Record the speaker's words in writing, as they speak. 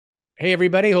Hey,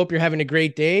 everybody. Hope you're having a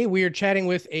great day. We are chatting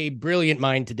with a brilliant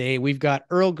mind today. We've got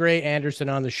Earl Grey Anderson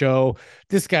on the show.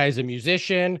 This guy's a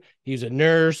musician, he's a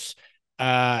nurse,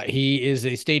 he is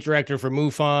a state director for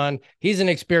Mufon. He's an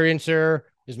experiencer.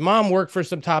 His mom worked for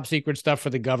some top secret stuff for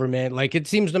the government. Like, it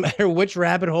seems no matter which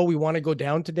rabbit hole we want to go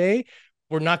down today,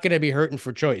 we're not going to be hurting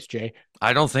for choice, Jay.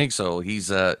 I don't think so. He's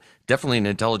definitely an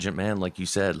intelligent man, like you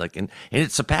said. And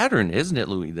it's a pattern, isn't it,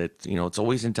 Louis? That it's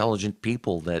always intelligent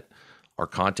people that are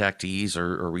contactees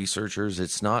or researchers.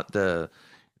 It's not the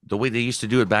way they used to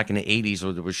do it back in the '80s,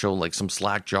 where they would show like some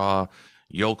slack jaw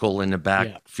yokel in the Yeah.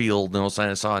 backfield.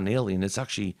 Saying I saw an alien. It's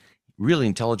actually really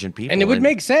intelligent And it people. would And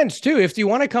make sense too. If you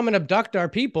want to come and abduct our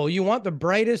people, you want the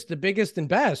brightest, the biggest, and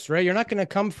best, right? You're not going to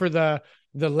come for the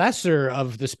lesser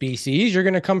of the species. You're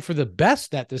going to come for the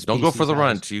best that the don't go for species the has.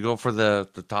 runt. You go for the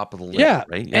top of the list, Yeah.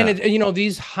 right? And Yeah.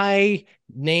 these high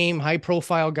name, high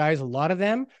profile guys, a lot of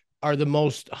them are the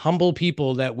most humble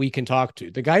people that we can talk to.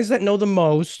 The guys that know the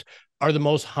most are the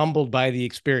most humbled by the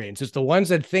experience. It's the ones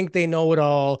that think they know it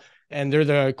all and they're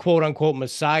the quote unquote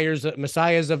messiahs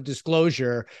of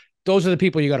disclosure. Those are the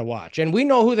people you got to watch. And we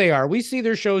know who they are. We see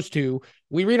their shows too.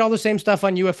 We read all the same stuff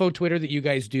on UFO Twitter that you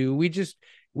guys do.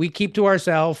 We keep to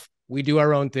ourselves. We do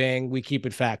our own thing. We keep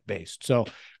it fact based. So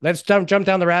let's jump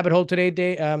down the rabbit hole today,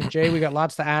 Jay. We got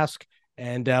lots to ask,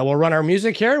 and we'll run our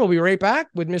music here. We'll be right back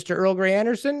with Mr. Earl Grey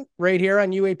Anderson right here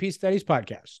on UAP Studies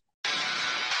Podcast.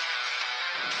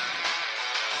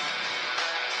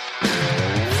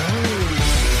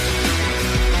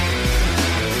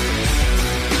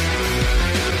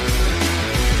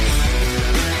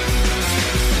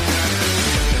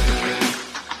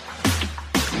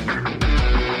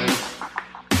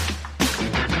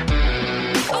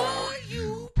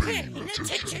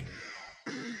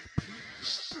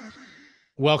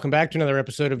 Welcome back to another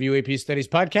episode of UAP Studies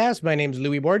Podcast. My name is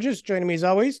Louis Borges. Joining me as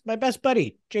always, my best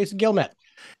buddy, Jason Gilmet.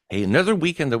 Hey, another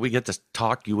weekend that we get to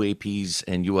talk UAPs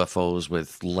and UFOs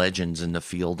with legends in the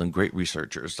field and great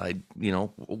researchers.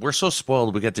 We're so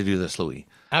spoiled we get to do this, Louis.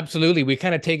 Absolutely. We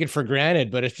kind of take it for granted,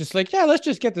 but it's just like, yeah, let's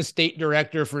just get the state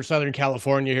director for Southern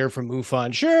California here from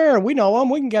Mufon. Sure, we know him.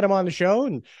 We can get him on the show.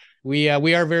 And we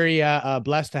are very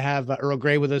blessed to have Earl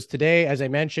Grey with us today. As I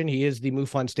mentioned, he is the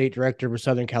Mufon State Director for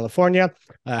Southern California,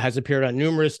 has appeared on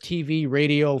numerous TV,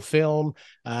 radio, film.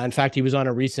 In fact, he was on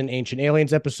a recent Ancient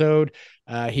Aliens episode.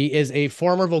 He is a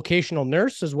former vocational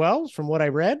nurse as well, from what I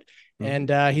read. And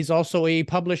he's also a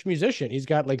published musician. He's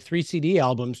got like 3 CD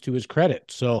albums to his credit.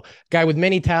 So, guy with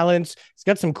many talents. He's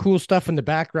got some cool stuff in the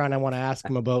background I want to ask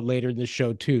him about later in the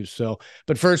show too. So,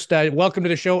 but first, welcome to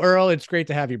the show, Earl. It's great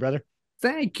to have you, brother.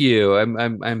 Thank you.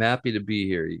 I'm happy to be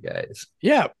here, you guys.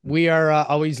 Yeah, we are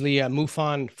obviously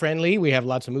MUFON friendly. We have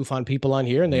lots of MUFON people on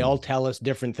here, and they all tell us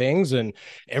different things, and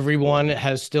everyone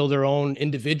has still their own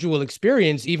individual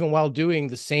experience, even while doing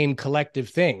the same collective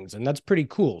things, and that's pretty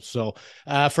cool. So,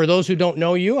 for those who don't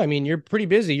know you, I mean, you're pretty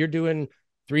busy. You're doing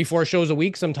 3, 4 shows a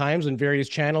week sometimes in various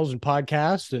channels and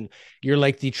podcasts, and you're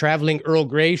like the traveling Earl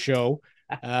Grey show.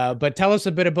 But tell us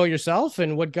a bit about yourself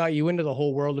and what got you into the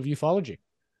whole world of ufology.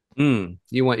 You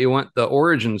want the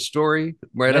origin story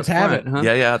right Let's up have front, it. huh?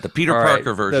 Yeah, the Peter All right.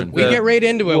 Parker version. We get right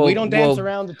into it. We don't dance we'll-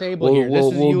 around the table here. This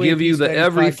is We'll give UAP you the Studies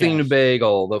everything Podcast.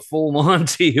 bagel, the full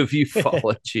Monty of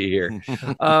ufology here.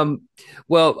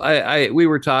 We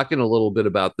were talking a little bit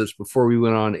about this before we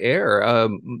went on air.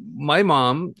 My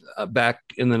mom, back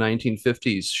in the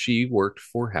 1950s, she worked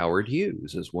for Howard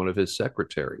Hughes as one of his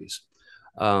secretaries.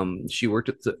 She worked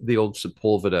at the old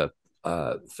Sepulveda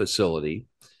facility,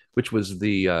 which was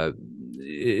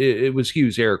it was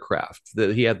Hughes Aircraft.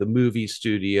 That he had the movie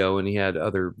studio and he had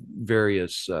other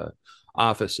various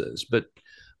offices, but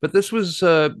this was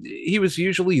he was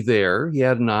usually there. He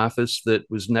had an office that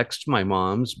was next to my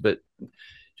mom's, but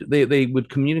they would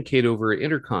communicate over an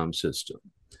intercom system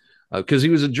because he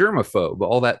was a germaphobe.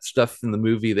 All that stuff in the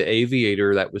movie The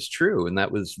Aviator, that was true, and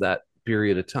that was that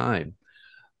period of time.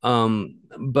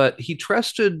 But he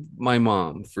trusted my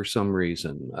mom for some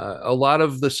reason. A lot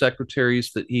of the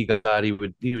secretaries that he got, he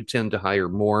would tend to hire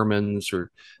Mormons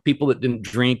or people that didn't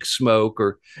drink, smoke,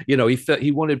 or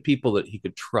he wanted people that he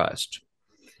could trust.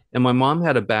 And my mom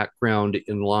had a background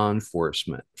in law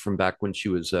enforcement from back when she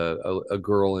was a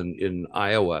girl in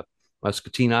Iowa.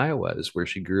 Muscatine, Iowa is where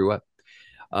she grew up.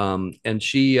 And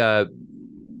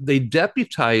they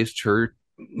deputized her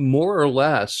more or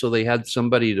less so they had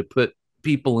somebody to put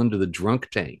people into the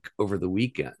drunk tank over the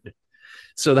weekend.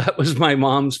 So that was my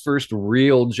mom's first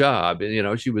real job.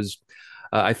 She was,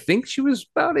 I think she was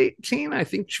about 18. I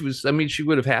think she was, I mean, she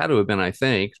would have had to have been, I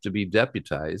think, to be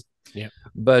deputized. Yeah.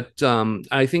 But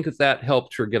I think that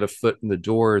helped her get a foot in the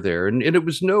door there. And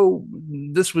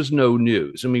this was no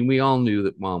news. I mean, we all knew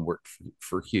that mom worked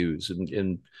for Hughes.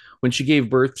 And when she gave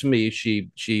birth to me,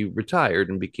 she retired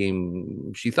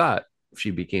and she thought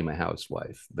she became a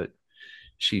housewife. But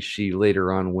she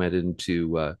later on went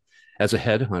into as a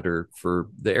headhunter for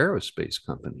the aerospace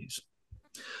companies.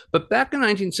 But back in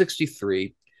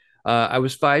 1963, I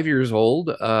was 5 years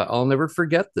old. I'll never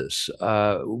forget this.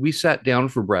 We sat down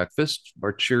for breakfast,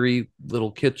 our cheery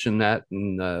little kitchenette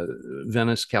in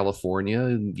Venice, California,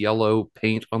 and yellow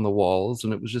paint on the walls.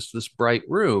 And it was just this bright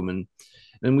room.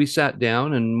 And we sat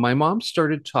down, and my mom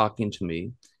started talking to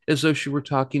me as though she were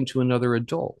talking to another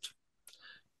adult.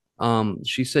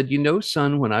 She said,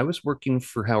 son, when I was working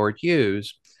for Howard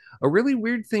Hughes, a really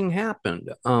weird thing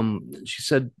happened. She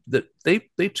said that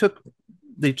they took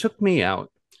me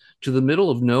out to the middle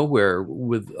of nowhere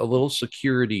with a little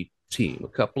security team,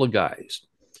 a couple of guys,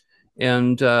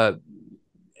 and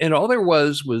all there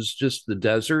was just the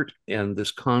desert and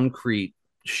this concrete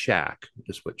shack,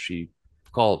 is what she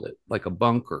called it, like a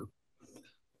bunker.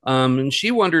 And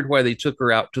she wondered why they took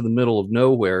her out to the middle of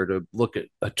nowhere to look at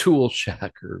a tool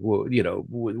shack, or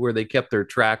where they kept their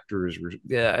tractors.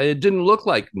 Yeah, it didn't look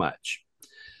like much.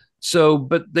 So,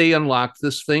 but they unlocked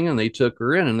this thing and they took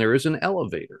her in, and there is an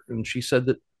elevator. And she said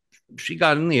that she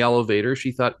got in the elevator.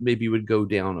 She thought maybe it would go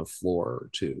down a floor or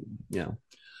two.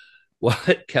 Well,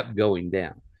 it kept going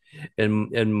down.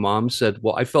 And mom said,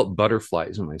 well, I felt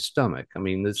butterflies in my stomach. I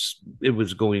mean, it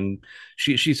was going,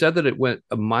 she said that it went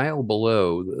a mile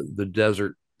below the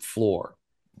desert floor.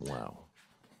 Wow.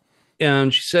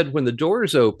 And she said when the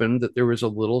doors opened that there was a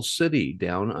little city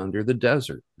down under the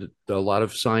desert. A lot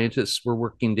of scientists were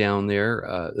working down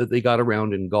there. They got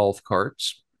around in golf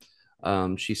carts.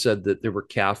 She said that there were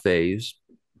cafes.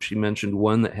 She mentioned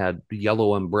one that had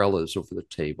yellow umbrellas over the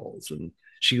tables, and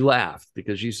she laughed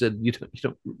because she said, you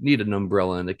don't need an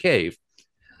umbrella in a cave.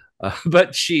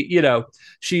 But she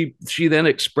then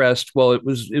expressed, well, it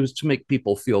was to make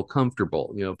people feel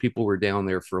comfortable. People were down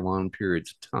there for long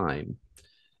periods of time.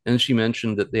 And she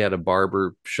mentioned that they had a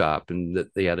barber shop and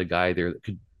that they had a guy there that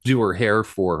could do her hair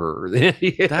for her.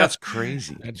 That's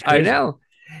crazy. That's I crazy. know.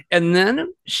 And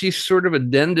then she sort of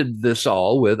addended this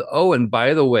all with, oh, and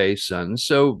by the way, son,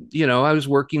 so, I was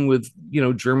working with,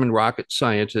 German rocket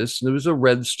scientists, and there was a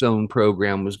Redstone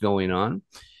program was going on.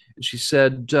 And she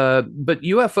said, but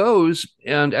UFOs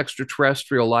and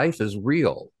extraterrestrial life is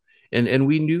real. And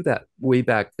we knew that way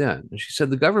back then. And she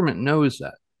said, the government knows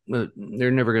that.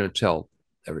 They're never going to tell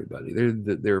everybody.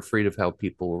 They're afraid of how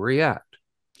people will react.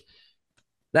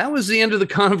 That was the end of the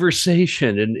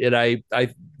conversation. And I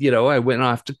went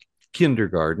off to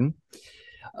kindergarten.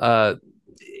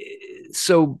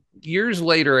 So years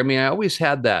later, I mean, I always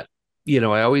had that,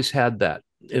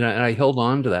 and I held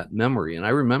on to that memory, and I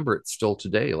remember it still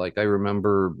today. Like I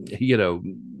remember,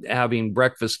 having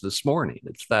breakfast this morning.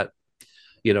 It's that,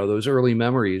 those early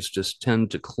memories just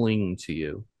tend to cling to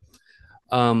you.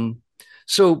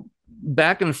 So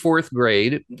back in fourth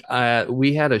grade,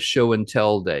 we had a show and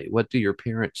tell day. What do your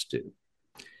parents do?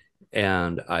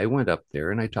 And I went up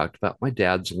there and I talked about my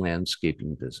dad's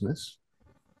landscaping business.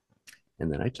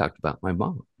 And then I talked about my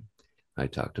mom. I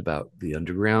talked about the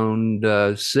underground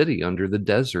city under the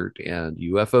desert, and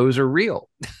UFOs are real.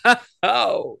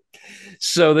 Oh,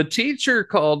 so the teacher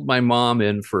called my mom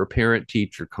in for a parent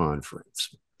teacher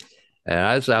conference. And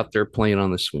I was out there playing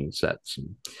on the swing sets.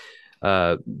 And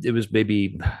it was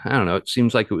maybe, I don't know, it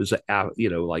seems like it was,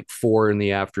 like 4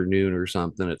 p.m. or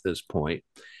something at this point.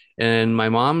 And my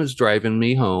mom is driving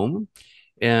me home,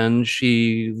 and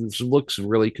she looks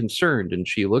really concerned. And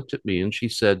she looked at me and she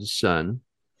said, son,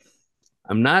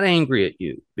 I'm not angry at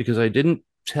you because I didn't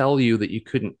tell you that you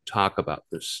couldn't talk about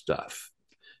this stuff.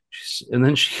 And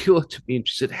then she looked at me and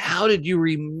she said, how did you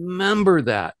remember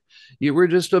that? You were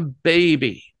just a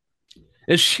baby.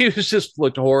 And she was just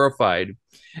looked horrified.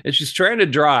 And she's trying to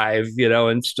drive,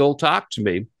 and still talk to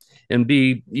me and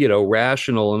be,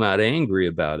 rational and not angry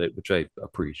about it, which I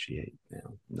appreciate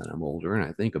now that I'm older and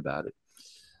I think about it.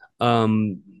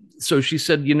 So she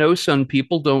said, son,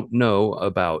 people don't know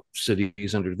about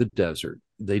cities under the desert.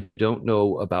 They don't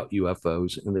know about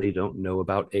UFOs, and they don't know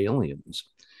about aliens.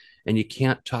 And you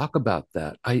can't talk about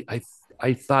that.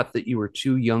 I thought that you were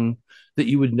too young, that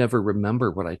you would never remember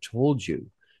what I told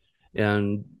you.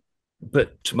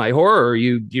 But to my horror,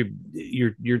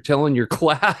 you're telling your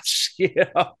class,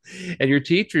 and your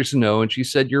teachers know. And she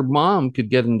said, your mom could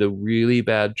get into really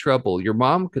bad trouble. Your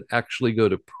mom could actually go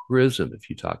to prison if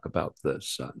you talk about this,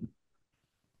 son.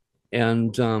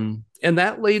 And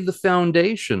that laid the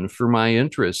foundation for my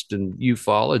interest in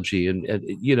ufology. And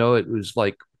it was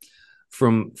like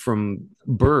from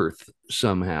birth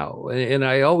somehow. And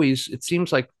I always, it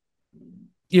seems like,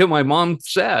 my mom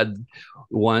said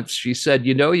once, she said,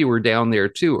 you were down there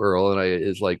too, Earl. And I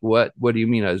is like, what do you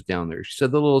mean I was down there? She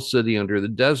said, the little city under the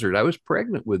desert. I was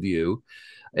pregnant with you,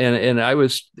 and I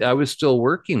was still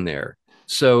working there.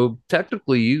 So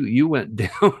technically you went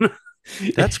down.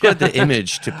 That's quite the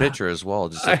image to picture as well.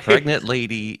 Just a pregnant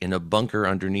lady in a bunker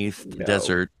underneath the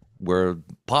desert where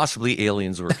possibly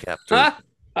aliens were kept, or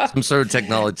some sort of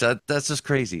technology. That's just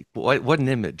crazy. What an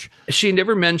image. She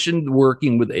never mentioned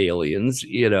working with aliens.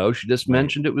 She just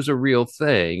mentioned it was a real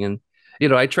thing. And,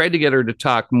 I tried to get her to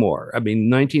talk more. I mean,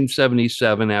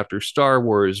 1977, after Star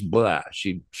Wars, blah,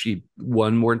 she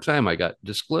one more time, I got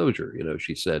disclosure.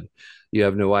 She said, you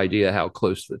have no idea how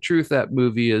close to the truth that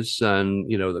movie is, son.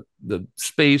 The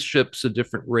spaceships of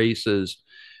different races,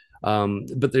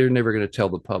 but they're never going to tell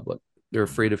the public. They're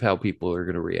afraid of how people are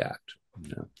going to react.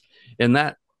 And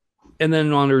that, and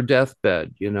then on her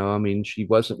deathbed, she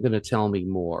wasn't going to tell me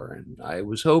more, and I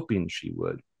was hoping she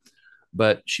would,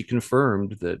 but she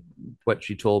confirmed that what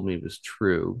she told me was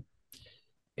true.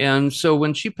 And so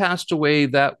when she passed away,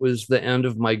 that was the end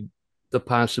of the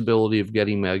possibility of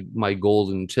getting my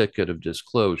golden ticket of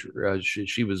disclosure.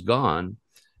 She was gone.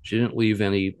 She didn't leave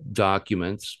any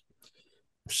documents.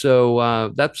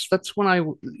 So that's when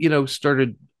I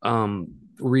started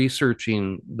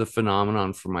researching the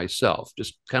phenomenon for myself,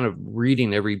 just kind of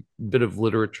reading every bit of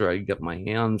literature I get my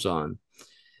hands on.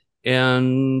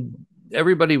 And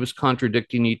everybody was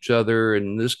contradicting each other.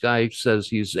 And this guy says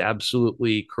he's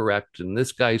absolutely correct, and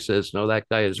this guy says, no, that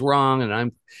guy is wrong.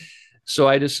 And so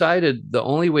I decided the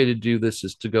only way to do this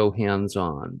is to go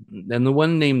hands-on. And the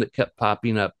one name that kept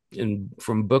popping up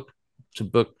from book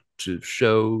to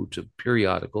show to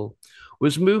periodical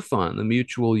was MUFON, the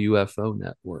Mutual UFO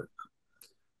Network.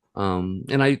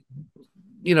 And I,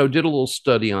 did a little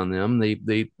study on them.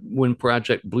 They when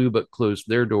Project Blue Book closed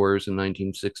their doors in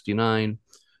 1969,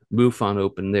 MUFON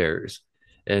opened theirs,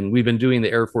 and we've been doing the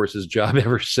Air Force's job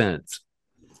ever since.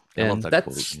 And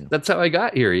that's how I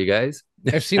got here, you guys.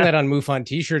 I've seen that on MUFON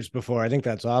t-shirts before. I think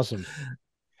that's awesome.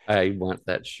 I want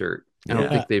that shirt. I don't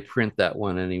think they print that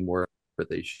one anymore, but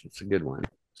it's a good one.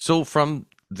 So from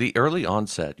the early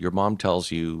onset, your mom tells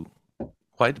you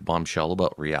quite a bombshell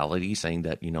about reality, saying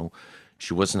that,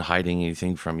 she wasn't hiding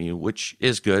anything from you, which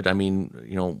is good. I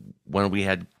mean,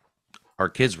 when our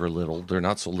kids were little, they're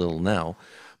not so little now,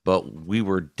 but we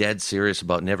were dead serious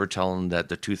about never telling them that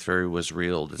the Tooth Fairy was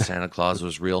real, that Santa Claus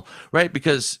was real, right?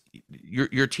 Because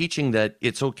you're teaching that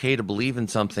it's okay to believe in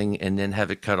something and then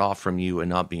have it cut off from you and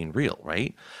not being real,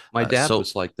 right? My dad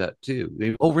was like that too.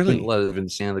 They really? Didn't let in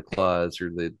Santa Claus or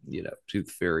the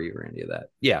Tooth Fairy or any of that.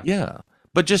 Yeah.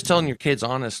 But just telling your kids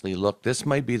honestly, look, this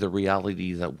might be the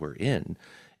reality that we're in,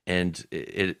 and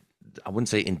it I wouldn't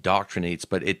say indoctrinates,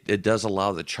 but it does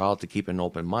allow the child to keep an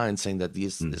open mind, saying that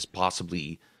this is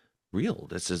possibly real.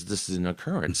 This is an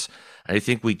occurrence. And I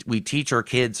think we teach our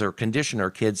kids or condition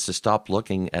our kids to stop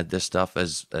looking at this stuff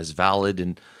as valid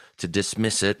and to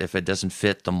dismiss it if it doesn't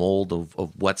fit the mold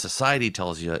of what society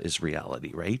tells you is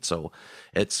reality, right? So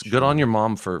it's good on your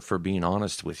mom for being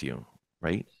honest with you,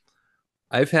 right?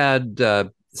 I've had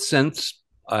since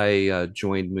I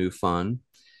joined MUFON,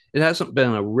 it hasn't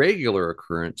been a regular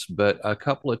occurrence, but a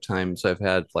couple of times I've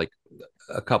had like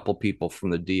a couple people from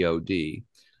the DOD.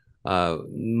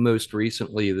 Most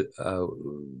recently,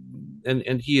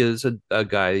 and he is a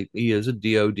guy, he is a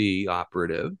DOD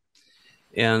operative,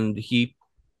 and he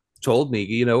told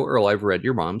me, Earl, I've read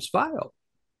your mom's file.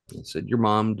 I said, your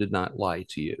mom did not lie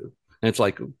to you. And it's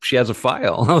like, she has a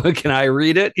file. Can I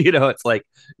read it? It's like,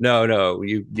 no, no.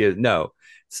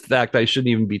 In fact, I shouldn't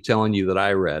even be telling you that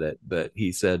I read it. But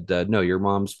he said, no, your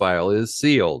mom's file is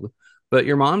sealed. But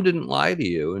your mom didn't lie to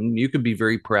you, and you could be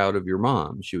very proud of your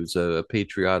mom. She was a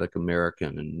patriotic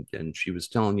American, and she was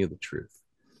telling you the truth.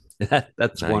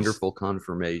 That's nice. Wonderful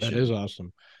confirmation. That is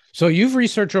awesome. So you've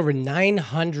researched over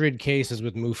 900 cases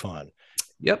with MUFON.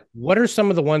 Yep. What are some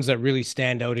of the ones that really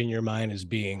stand out in your mind as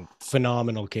being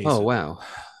phenomenal cases? Oh, wow.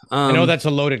 I know that's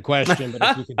a loaded question, but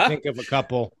if you can think of a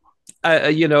couple.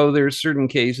 There's certain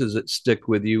cases that stick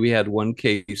with you. We had one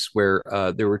case where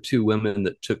there were two women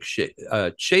that took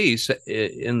chase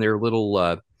in their little,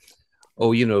 the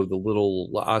little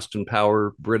Austin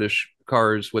Power British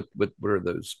cars. What are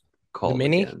those called? The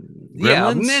Mini? Yeah,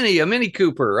 a Mini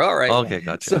Cooper. All right. Okay,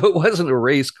 gotcha. So it wasn't a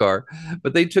race car,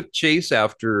 but they took chase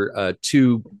after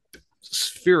two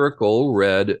spherical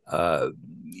red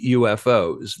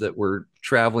UFOs that were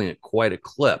traveling at quite a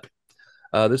clip.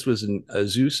 This was in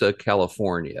Azusa,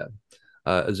 California.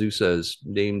 Azusa is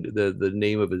named, the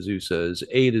name of Azusa is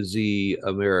A to Z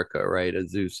America, right?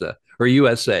 Azusa, or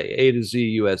USA, A to Z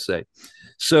USA.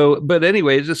 So, but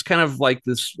anyway, it's just kind of like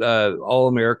this all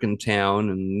American town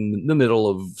in the middle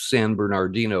of San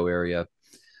Bernardino area.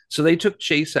 So they took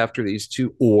chase after these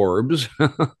two orbs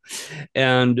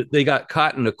and they got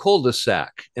caught in a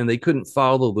cul-de-sac and they couldn't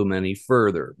follow them any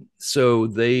further. So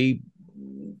they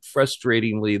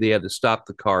frustratingly they had to stop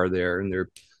the car there, and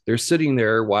they're sitting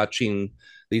there watching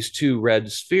these two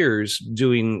red spheres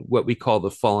doing what we call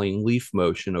the falling leaf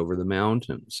motion over the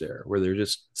mountains there, where they're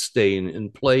just staying in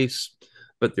place,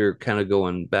 but they're kind of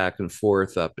going back and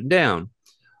forth, up and down.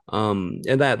 And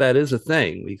that is a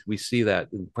thing. We see that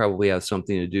it probably has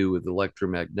something to do with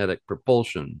electromagnetic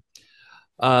propulsion.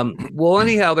 Well,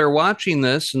 anyhow, they're watching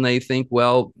this and they think,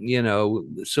 well,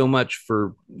 so much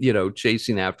for,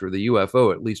 chasing after the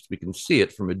UFO. At least we can see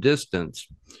it from a distance.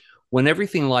 When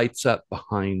everything lights up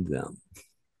behind them,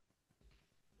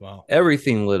 Wow.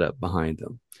 everything lit up behind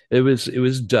them. It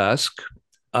was dusk.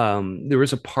 There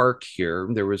was a park here.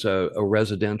 There was a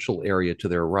residential area to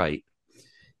their right.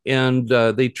 And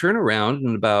they turn around,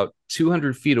 and about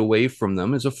 200 feet away from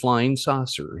them is a flying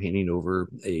saucer hanging over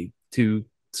a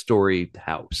two-story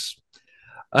house.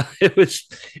 It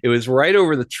was right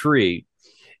over the tree,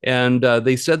 and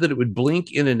they said that it would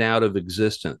blink in and out of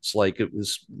existence, like it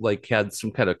was like had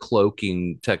some kind of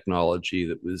cloaking technology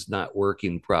that was not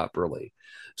working properly.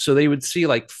 So they would see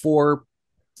like four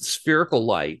spherical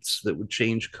lights that would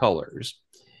change colors,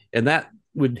 and that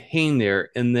would hang there,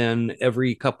 and then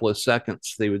every couple of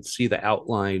seconds they would see the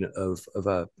outline of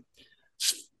a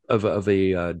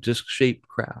disc-shaped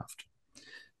craft.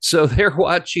 So they're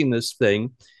watching this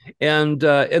thing, and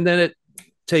then it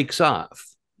takes off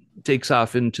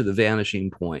into the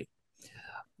vanishing point.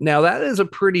 Now that is a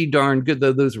pretty darn good.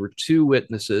 Though those were two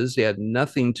witnesses, they had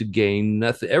nothing to gain,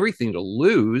 nothing, everything to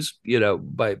lose. You know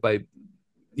by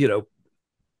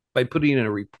putting in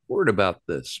a report about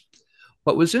this.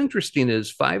 What was interesting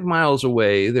is 5 miles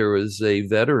away, there was a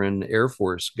veteran Air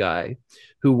Force guy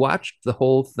who watched the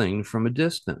whole thing from a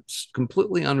distance,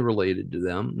 completely unrelated to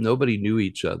them. Nobody knew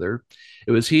each other.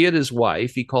 It was he and his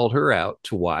wife. He called her out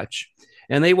to watch,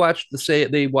 and they watched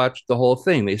the whole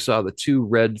thing. They saw the two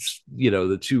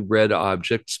red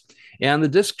objects and the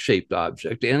disc-shaped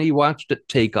object, and he watched it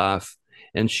take off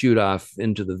and shoot off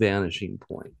into the vanishing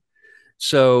point.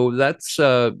 So that's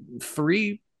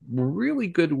three really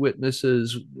good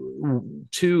witnesses.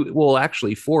 Two, well,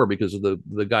 actually four, because of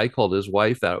the guy called his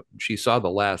wife out. She saw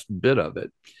the last bit of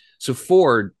it. So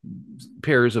four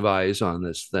pairs of eyes on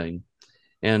this thing,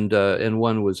 and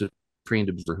one was a trained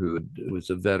observer who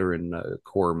was a veteran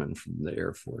corpsman from the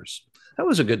Air Force. That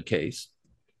was a good case.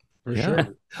 For Yeah.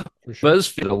 sure. For sure.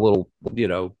 BuzzFeed a little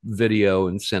video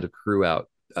and sent a crew out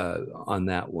on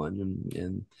that one,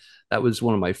 and that was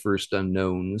one of my first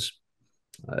unknowns.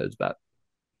 It was about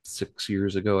 6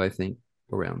 years ago, I think,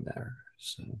 around there.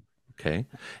 So, Okay.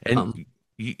 And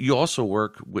you also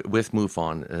work with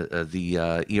MUFON, the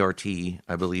ERT,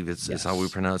 I believe is how we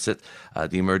pronounce it,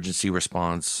 the emergency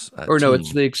response or no, team.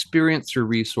 it's the Experiencer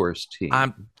Resource Team.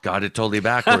 I got it totally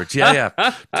backwards. Yeah,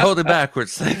 totally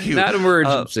backwards. Thank you. Not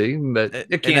emergency, but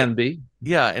it can be.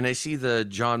 Yeah, and I see the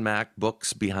John Mack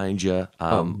books behind you.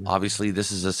 Obviously,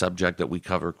 this is a subject that we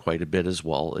cover quite a bit as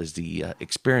well as the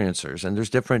experiencers, and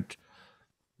there's different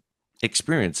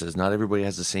experiences. Not everybody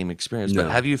has the same experience,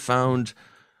 but have you found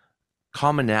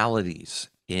commonalities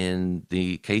in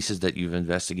the cases that you've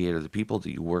investigated, the people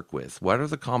that you work with? What are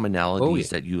the commonalities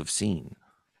that you have seen?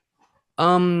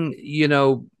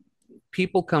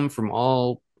 People come from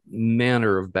all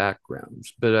manner of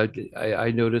backgrounds, but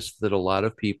I noticed that a lot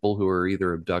of people who are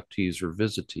either abductees or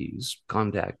visitees,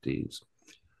 contactees,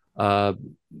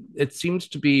 it seems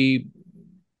to be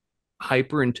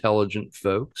hyper intelligent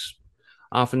folks.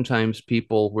 Oftentimes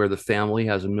people where the family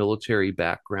has a military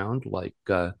background, like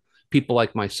people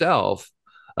like myself,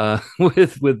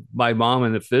 with my mom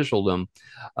in officialdom.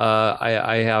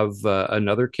 I have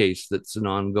another case that's an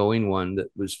ongoing one that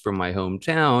was from my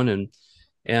hometown,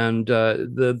 and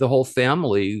the whole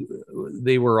family,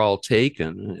 they were all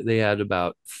taken. They had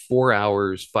about 4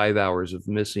 hours, 5 hours of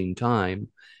missing time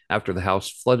after the house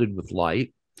flooded with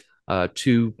light.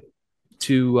 Two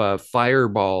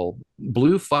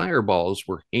blue fireballs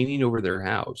were hanging over their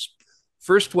house.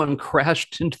 First one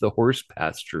crashed into the horse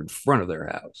pasture in front of their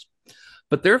house.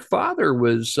 But their father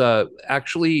was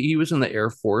actually, he was in the Air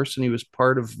Force, and he was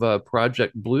part of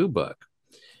Project Blue Book.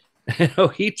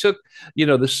 He took,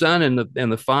 the son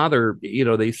and the father,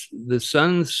 the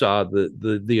son saw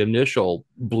the initial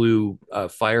blue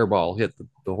fireball hit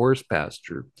the horse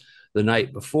pasture. the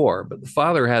night before, but the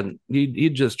father hadn't.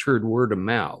 He'd just heard word of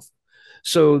mouth.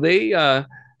 So they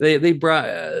brought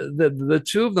the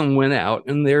two of them went out,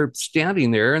 and they're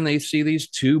standing there, and they see these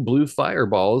two blue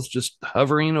fireballs just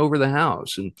hovering over the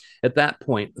house. And at that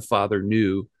point, the father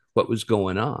knew what was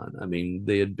going on. I mean,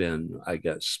 they had been, I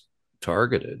guess,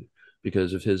 targeted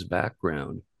because of his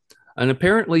background. And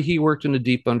apparently he worked in a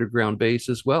deep underground base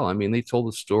as well. I mean, they told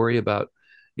a story about,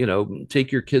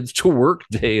 take your kids to work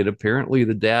day. And apparently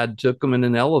the dad took them in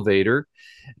an elevator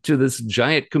to this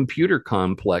giant computer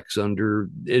complex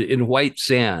in White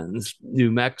Sands,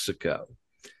 New Mexico,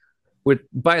 which,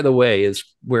 by the way, is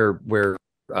where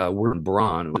Warren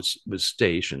Braun was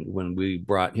stationed when we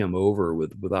brought him over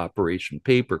with Operation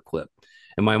Paperclip.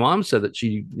 And my mom said that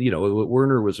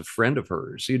Werner was a friend of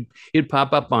hers. He'd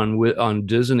pop up on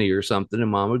Disney or something,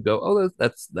 and Mom would go, "Oh,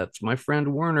 that's my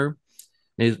friend Werner.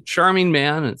 He's a charming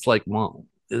man." And it's like, Mom,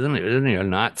 isn't he a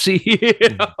Nazi?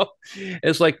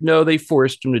 It's like, no, they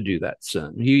forced him to do that,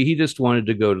 son. He just wanted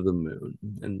to go to the moon,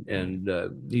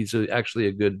 and he's actually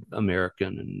a good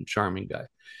American and charming guy.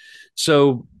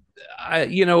 So,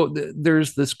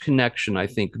 there's this connection. I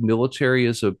think military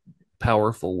is a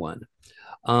powerful one.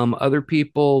 Other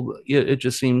people, it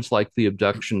just seems like the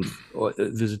abduction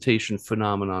visitation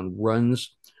phenomenon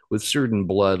runs with certain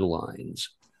bloodlines.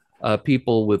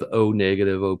 People with O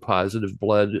negative, O positive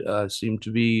blood seem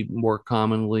to be more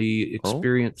commonly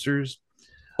experiencers.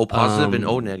 O positive and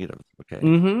O negative. Okay.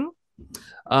 Mm-hmm.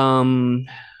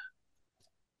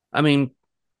 I mean,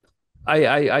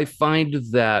 I find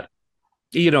that,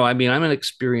 I'm an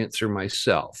experiencer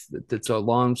myself. It's a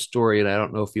long story, and I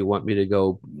don't know if you want me to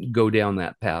go down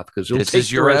that path, because this is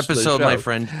your episode, my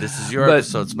friend. This is your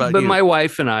episode. It's about you. My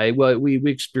wife and I, we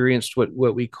experienced what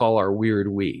we call our weird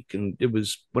week, and it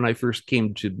was when I first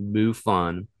came to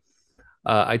Mufon.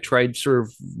 I tried sort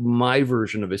of my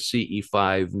version of a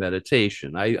CE5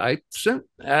 meditation. I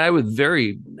was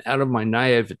very out of my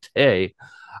naivete.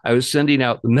 I was sending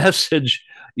out the message,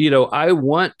 I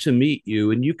want to meet you,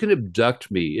 and you can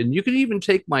abduct me, and you can even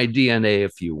take my DNA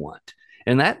if you want.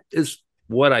 And that is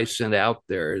what I sent out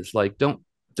there. Is like, don't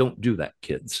do that,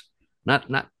 kids. Not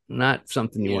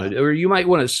something you want to do, or you might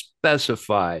want to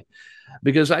specify,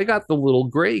 because I got the little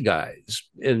gray guys,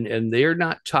 and they're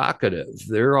not talkative.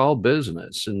 They're all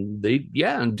business, and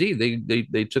indeed,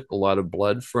 they took a lot of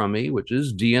blood from me, which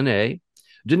is DNA.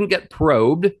 Didn't get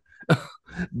probed,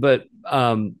 but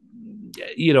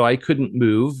I couldn't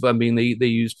move. I mean, they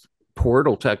used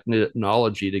portal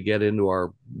technology to get into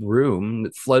our room.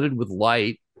 It flooded with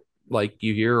light, like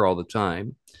you hear all the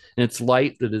time, and it's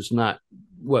light that is not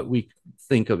what we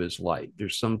think of as light.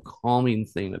 There's some calming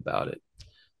thing about it.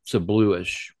 It's a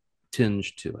bluish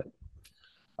tinge to it.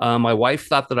 My wife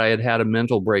thought that I had a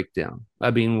mental breakdown.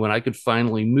 I mean, when I could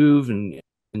finally move and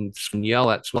yell,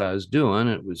 that's what I was doing.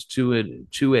 It was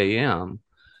 2 a.m.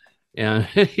 And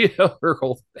her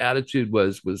whole attitude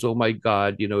was, "Oh my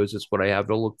God, is this what I have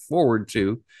to look forward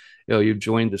to? You've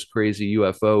joined this crazy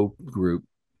UFO group."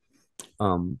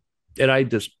 And I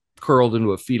just curled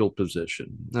into a fetal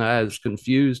position. I was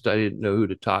confused. I didn't know who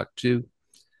to talk to.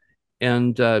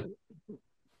 And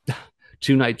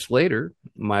 2 nights later,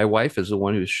 my wife is the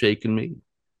one who's shaken me.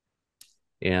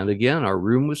 And again, our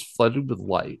room was flooded with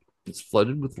light. It's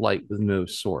flooded with light with no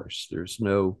source. There's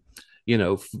no,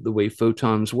 the way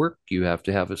photons work, you have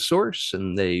to have a source,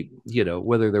 and they,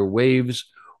 whether they're waves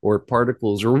or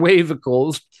particles or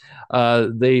wavicles,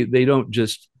 they don't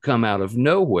just come out of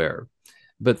nowhere.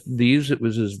 But it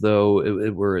was as though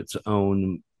it were its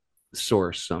own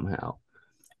source somehow.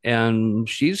 And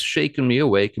she's shaken me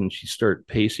awake, and she started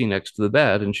pacing next to the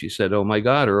bed, and she said, "Oh my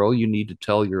God, Earl, you need to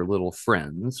tell your little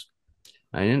friends."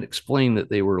 I didn't explain that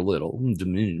they were little,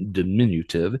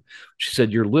 diminutive. She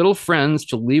said, "Your little friends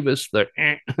to leave us the,"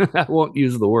 I won't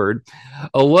use the word,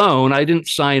 "alone. I didn't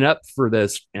sign up for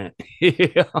this."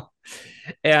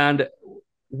 And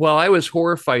while I was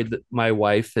horrified that my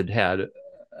wife had had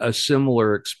a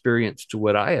similar experience to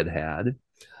what I had had,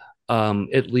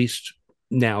 at least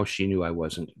now she knew I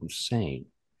wasn't insane,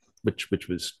 which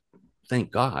was,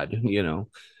 thank God,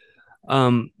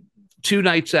 2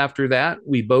 nights after that,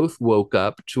 we both woke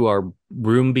up to our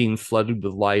room being flooded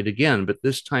with light again, but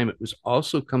this time it was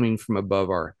also coming from above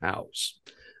our house.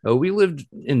 We lived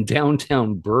in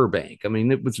downtown Burbank. I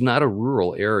mean, it was not a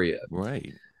rural area.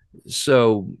 Right.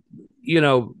 So,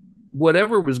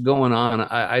 whatever was going on,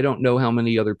 I don't know how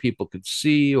many other people could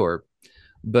see,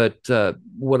 but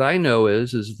what I know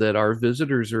is that our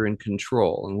visitors are in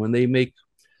control. And when they make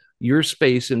your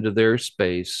space into their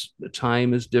space, the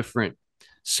time is different.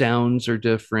 Sounds are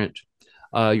different.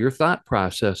 Your thought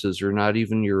processes are not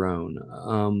even your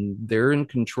own. They're in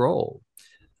control.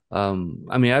 I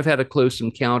mean, I've had a close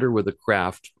encounter with a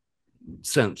craft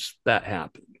since that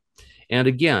happened. And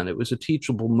again, it was a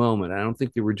teachable moment. I don't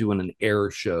think they were doing an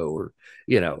air show or,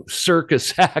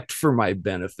 circus act for my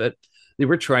benefit. They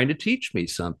were trying to teach me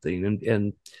something.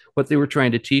 And what they were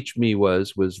trying to teach me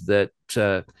was that,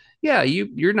 yeah,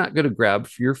 you're not going to grab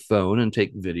your phone and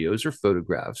take videos or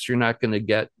photographs. You're not going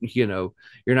to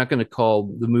you're not going to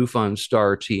call the Mufon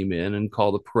Star team in and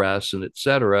call the press and et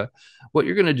cetera. What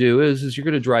you're going to do is you're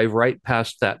going to drive right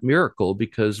past that miracle,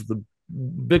 because the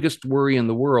biggest worry in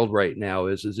the world right now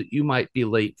is that you might be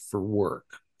late for work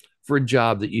for a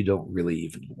job that you don't really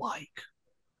even like.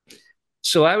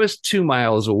 So I was 2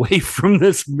 miles away from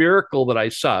this miracle that I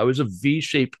saw. It was a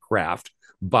V-shaped craft,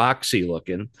 boxy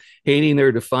looking, hanging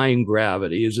there defying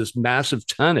gravity. Is this massive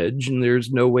tonnage, and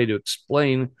there's no way to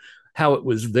explain how it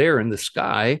was there in the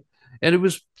sky. And it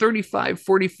was 35,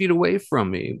 40 feet away from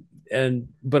me.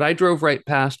 But I drove right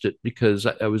past it because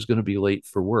I was going to be late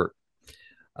for work.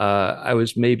 I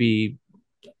was maybe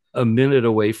a minute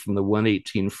away from the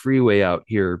 118 freeway out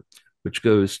here, which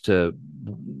goes to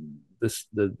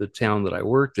the town that I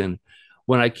worked in.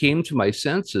 When I came to my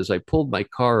senses, I pulled my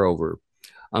car over.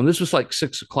 This was like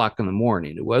 6 o'clock in the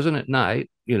morning. It wasn't at night.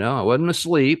 I wasn't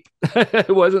asleep.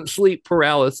 It wasn't sleep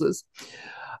paralysis.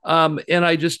 And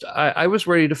I was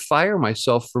ready to fire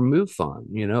myself for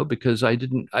MUFON, because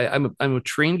I'm a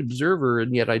trained observer,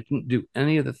 and yet I didn't do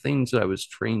any of the things that I was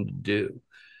trained to do.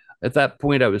 At that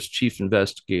point, I was chief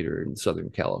investigator in Southern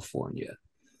California.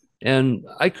 And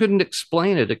I couldn't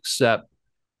explain it except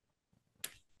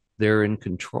they're in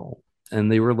control.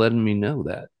 And they were letting me know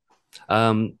that.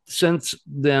 Since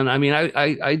then, I mean,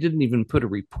 I didn't even put a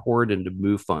report into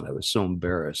MUFON. I was so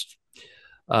embarrassed.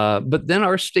 But then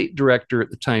our state director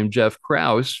at the time, Jeff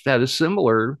Krause, had a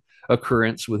similar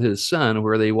occurrence with his son,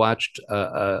 where they watched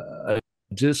a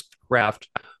disc craft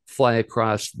fly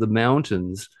across the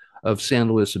mountains of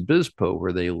San Luis Obispo,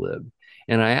 where they live.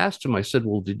 And I asked him, I said,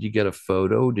 well, did you get a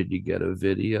photo? Did you get a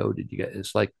video?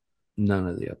 It's like none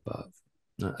of the above.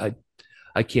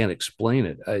 I can't explain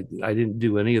it. I didn't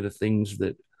do any of the things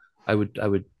that I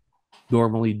would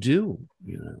normally do.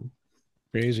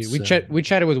 Crazy. So, We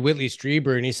chatted with Whitley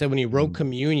Strieber, and he said when he wrote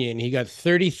Communion, he got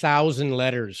 30,000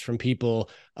 letters from people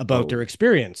about their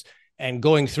experience. And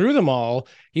going through them all,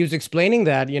 he was explaining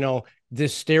that,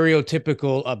 this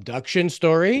stereotypical abduction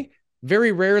story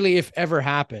very rarely, if ever,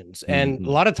 happens. And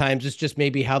a lot of times it's just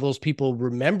maybe how those people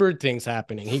remembered things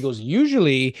happening. He goes,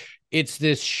 usually it's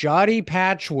this shoddy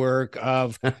patchwork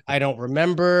of, I don't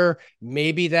remember,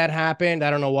 maybe that happened. I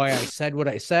don't know why I said what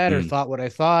I said or thought what I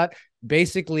thought.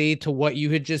 Basically, to what you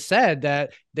had just said,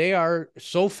 that they are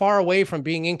so far away from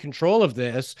being in control of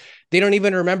this, they don't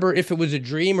even remember if it was a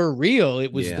dream or real.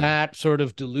 It was that sort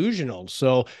of delusional.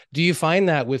 So do you find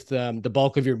that with the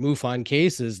bulk of your MUFON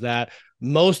cases, that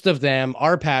most of them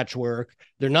are patchwork?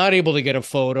 They're not able to get a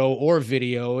photo or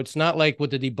video. It's not like what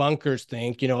the debunkers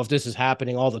think, if this is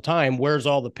happening all the time, where's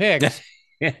all the pics?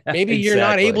 Maybe you're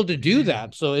not able to do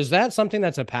that. So is that something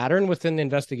that's a pattern within the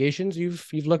investigations you've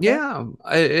looked at? Yeah,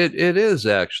 it is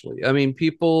actually. I mean,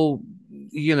 people,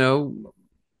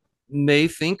 may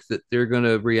think that they're going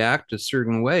to react a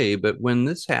certain way, but when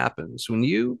this happens, when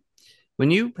you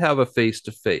have a face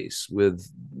to face with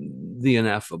the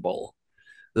ineffable,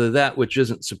 that which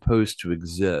isn't supposed to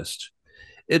exist,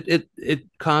 it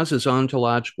causes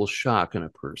ontological shock in a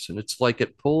person. It's like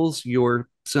it pulls your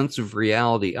sense of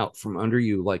reality out from under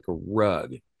you like a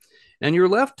rug, and you're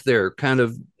left there kind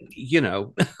of,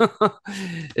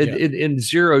 in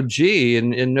zero G,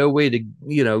 and no way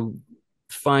to,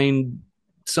 find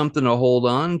something to hold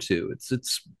on to.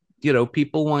 It's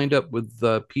people wind up with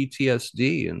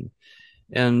PTSD,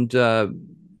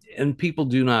 and people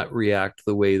do not react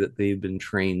the way that they've been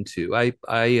trained to.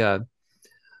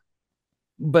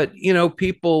 But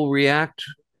people react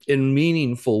in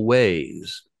meaningful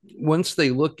ways once they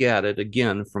look at it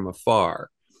again from afar.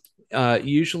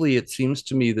 Usually it seems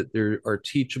to me that there are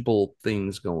teachable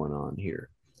things going on here.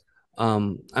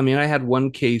 I mean, I had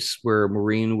one case where a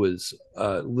Marine was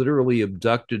literally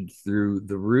abducted through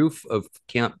the roof of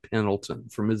Camp Pendleton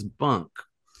from his bunk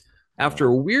after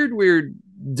a weird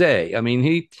day. I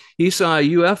mean, he saw a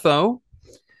UFO,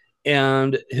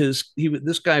 and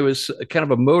this guy was kind of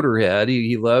a motorhead.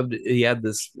 He had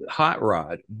this hot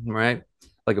rod, right?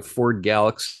 Like a Ford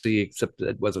Galaxy, except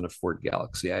it wasn't a Ford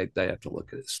Galaxy. I have to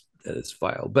look at his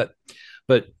file, but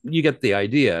you get the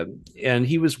idea. And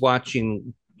he was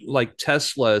watching like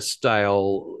Tesla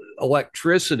style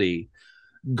electricity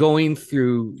going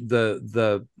through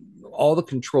the all the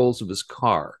controls of his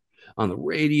car. on the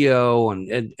radio,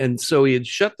 and so he had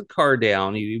shut the car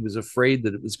down. He was afraid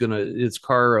that his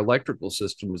car electrical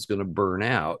system was gonna burn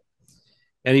out,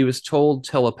 and he was told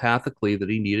telepathically that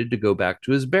he needed to go back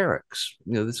to his barracks.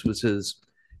 This was his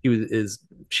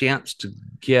chance to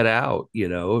get out.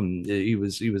 And he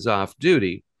was off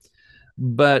duty.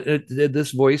 But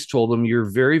this voice told him, "You're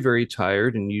very, very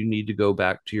tired, and you need to go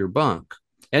back to your bunk."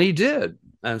 And he did.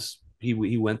 As he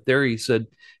went there, he said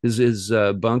his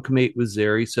bunkmate was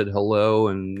there. He said hello,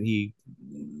 and his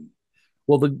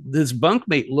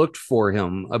bunkmate looked for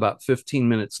him about 15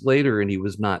 minutes later, and he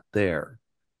was not there.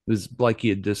 It was like he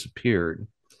had disappeared.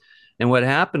 And what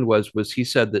happened was he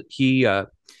said that he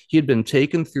had been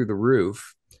taken through the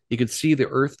roof. He could see the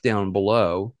earth down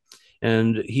below,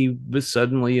 and he was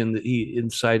suddenly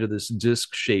inside of this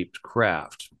disc-shaped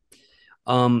craft.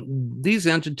 These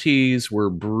entities were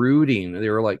brooding. They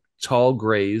were like tall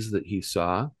grays that he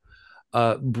saw,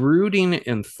 brooding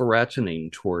and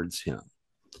threatening towards him.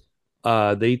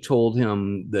 They told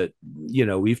him that,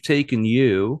 we've taken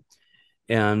you,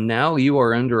 and now you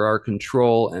are under our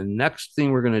control. And next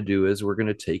thing we're going to do is we're going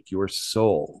to take your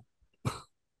soul.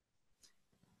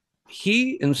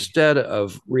 He, instead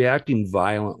of reacting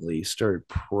violently, started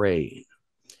praying.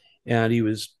 And he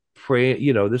was praying,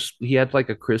 he had like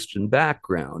a Christian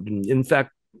background. And in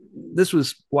fact, this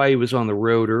was why he was on the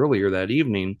road earlier that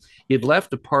evening. He had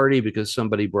left a party because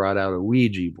somebody brought out a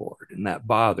Ouija board, and that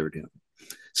bothered him.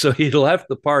 So he left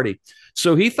the party.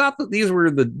 So he thought that these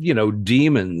were the,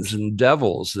 demons and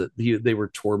devils that they were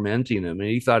tormenting him. And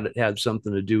he thought it had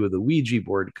something to do with the Ouija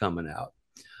board coming out.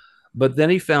 But then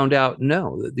he found out,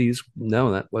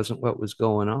 that wasn't what was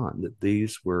going on, that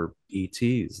these were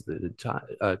ETs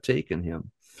that had taken him.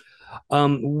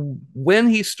 When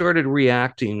he started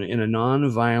reacting in a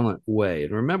non-violent way,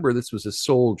 and remember, this was a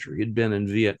soldier, he'd been in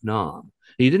Vietnam.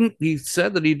 He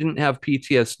said that he didn't have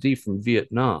PTSD from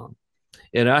Vietnam.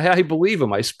 And I believe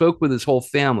him. I spoke with his whole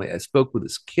family. I spoke with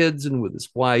his kids and with his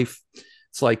wife.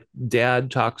 It's like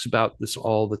dad talks about this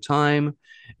all the time.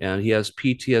 And he has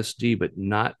PTSD, but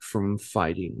not from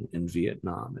fighting in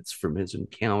Vietnam. It's from his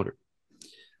encounter.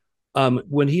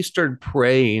 When he started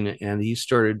praying and he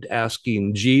started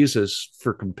asking Jesus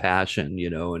for compassion,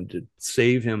 and to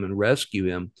save him and rescue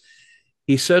him,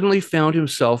 he suddenly found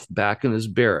himself back in his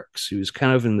barracks. He was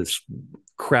kind of in this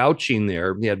crouching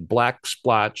there. He had black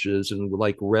splotches and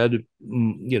like red,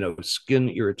 skin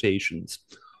irritations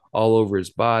all over his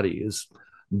body. His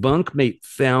bunkmate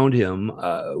found him,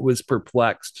 was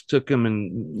perplexed, took him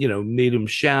and, made him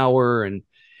shower.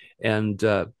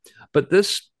 But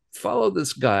this followed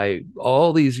this guy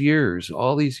all these years.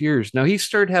 Now he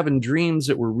started having dreams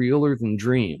that were realer than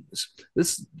dreams.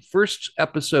 This first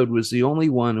episode was the only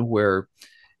one where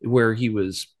he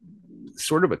was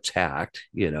sort of attacked,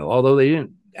 although they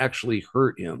didn't actually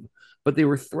hurt him, but they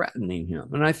were threatening him.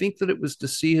 And I think that it was to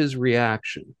see his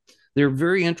reaction. They're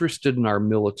very interested in our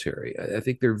military. I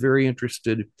think they're very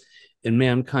interested in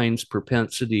mankind's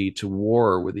propensity to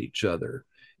war with each other.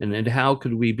 And how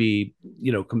could we be,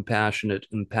 compassionate,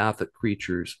 empathic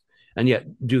creatures and yet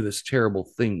do this terrible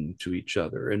thing to each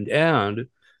other? And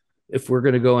if we're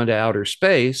going to go into outer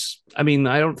space, I mean,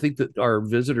 I don't think that our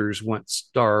visitors want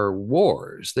Star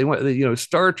Wars. They want,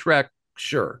 Star Trek,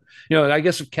 sure. I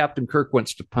guess if Captain Kirk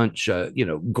wants to punch,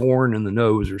 Gorn in the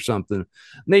nose or something,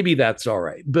 maybe that's all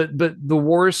right. But the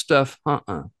war stuff,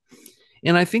 And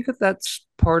I think that that's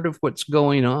part of what's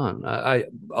going on. A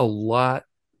lot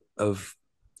of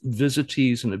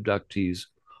visitees and abductees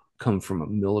come from a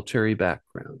military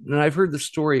background. And I've heard the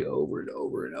story over and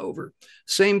over and over.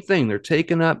 Same thing. They're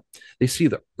taken up. They see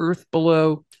the earth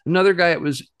below. Another guy, it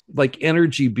was like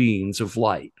energy beings of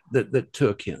light that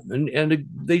took him. And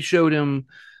they showed him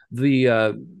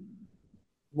like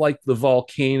the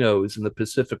volcanoes in the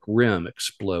Pacific Rim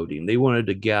exploding. They wanted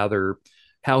to gather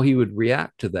how he would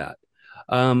react to that.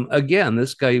 Again,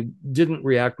 this guy didn't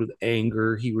react with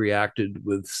anger. He reacted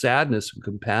with sadness and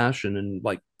compassion and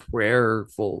like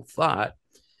prayerful thought.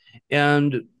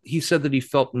 And he said that he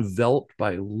felt enveloped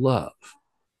by love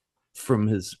from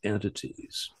his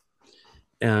entities.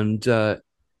 And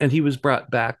he was brought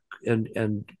back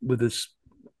and with this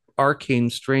arcane,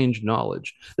 strange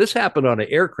knowledge. This happened on an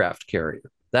aircraft carrier,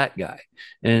 that guy.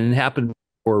 And it happened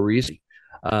for a reason.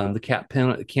 The Camp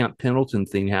Pendleton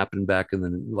thing happened back in the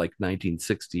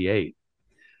 1968.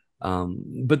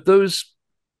 But those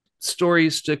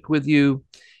stories stick with you,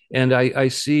 and I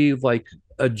see like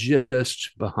a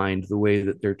gist behind the way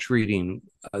that they're treating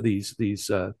these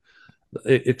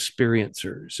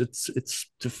experiencers. It's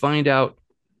to find out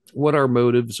what our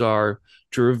motives are,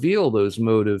 to reveal those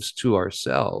motives to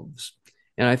ourselves.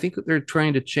 And I think that they're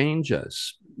trying to change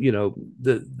us.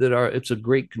 that are, it's a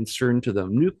great concern to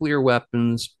them. Nuclear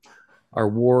weapons, our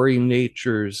warring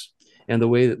natures, and the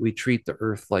way that we treat the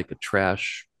earth like a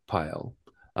trash pile.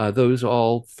 Those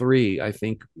all three, I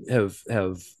think, have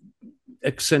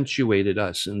accentuated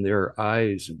us in their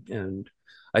eyes, and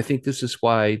I think this is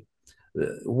why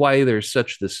there's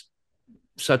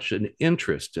such an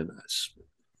interest in us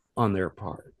on their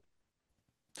part.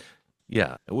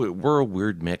 Yeah, we're a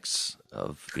weird mix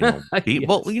of, Yes.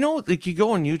 well, like you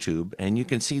go on YouTube and you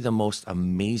can see the most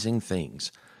amazing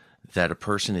things that a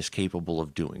person is capable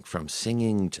of doing, from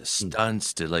singing to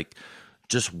stunts to like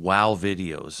just wow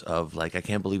videos of like, I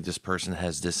can't believe this person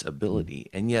has this ability.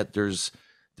 And yet there's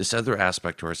this other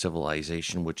aspect to our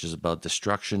civilization, which is about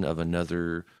destruction of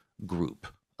another group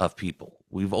of people.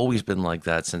 We've always been like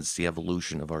that since the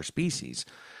evolution of our species.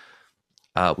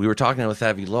 We were talking with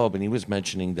Avi Loeb, and he was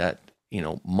mentioning that,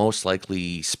 most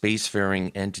likely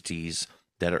spacefaring entities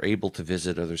that are able to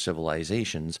visit other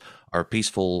civilizations are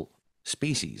peaceful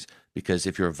species. Because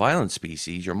if you're a violent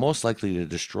species, you're most likely to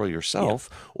destroy yourself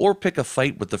or pick a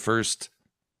fight with the first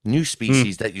new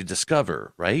species that you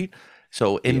discover, right?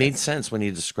 So it made sense when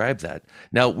you described that.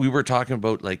 Now, we were talking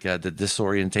about like the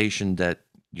disorientation that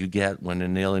you get when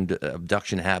an alien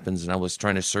abduction happens, and I was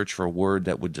trying to search for a word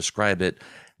that would describe it.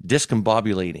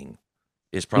 Discombobulating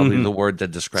is probably the word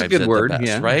that describes it the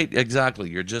best, right? Exactly.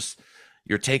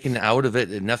 You're taken out of it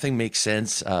and nothing makes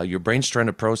sense. Your brain's trying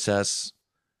to process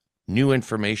new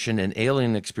information, an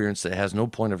alien experience that has no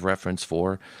point of reference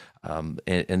for.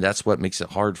 And that's what makes it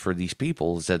hard for these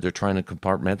people, is that they're trying to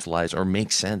compartmentalize or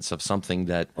make sense of something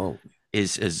that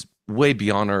is way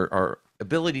beyond our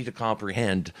ability to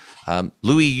comprehend.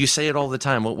 Louis, you say it all the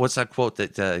time. What's that quote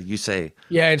that you say?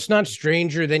 Yeah, it's not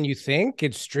stranger than you think.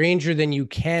 It's stranger than you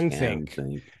can think.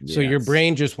 Yes. So your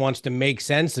brain just wants to make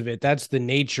sense of it. That's the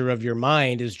nature of your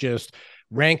mind, is just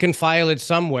rank and file it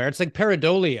somewhere. It's like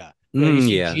pareidolia. You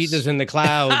see Jesus in the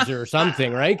clouds or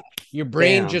something, right? Your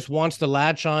brain just wants to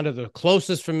latch onto the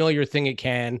closest familiar thing it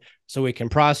can so it can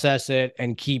process it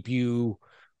and keep you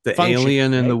the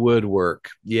alien in the woodwork.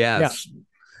 Yes. Yeah.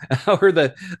 Or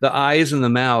the eyes and the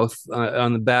mouth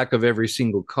on the back of every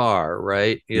single car,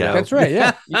 right? That's right.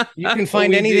 Yeah, you can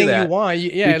find anything you want.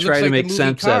 We try to make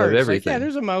sense out of everything. Like,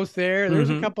 there's a mouth there.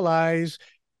 There's a couple eyes,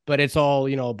 but it's all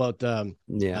about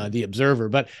the observer.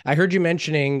 But I heard you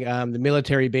mentioning the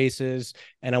military bases,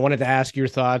 and I wanted to ask your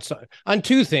thoughts on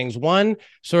two things. One,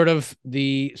 sort of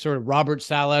Robert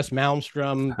Salas,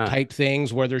 Malmstrom type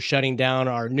things where they're shutting down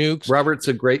our nukes. Robert's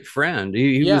a great friend.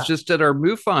 He was just at our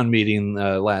MUFON meeting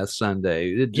last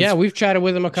Sunday. We've chatted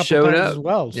with him a couple times as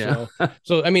well. Yeah.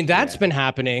 So I mean, that's been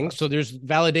happening. So there's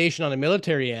validation on the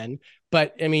military end.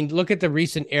 But I mean, look at the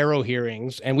recent Arrow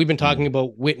hearings, and we've been talking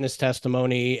about witness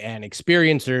testimony and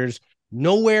experiencers.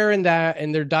 Nowhere in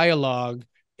their dialogue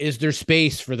is there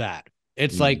space for that.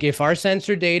 It's like, if our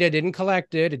sensor data didn't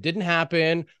collect it, it didn't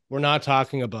happen, we're not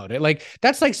talking about it. Like,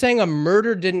 that's like saying a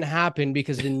murder didn't happen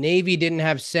because the Navy didn't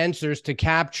have sensors to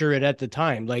capture it at the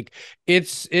time. Like,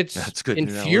 it's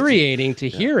infuriating to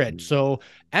hear it. So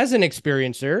as an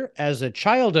experiencer, as a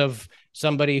child of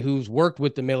somebody who's worked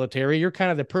with the military, you're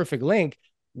kind of the perfect link.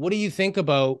 What do you think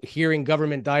about hearing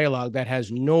government dialogue that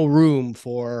has no room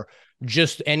for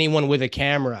just anyone with a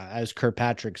camera, as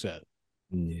Kirkpatrick said?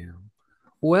 Yeah.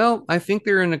 Well, I think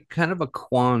they're in a kind of a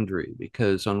quandary,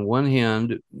 because on one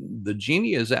hand, the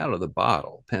genie is out of the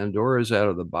bottle. Pandora's out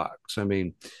of the box. I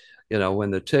mean, when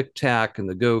the tic tac and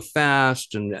the go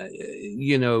fast and,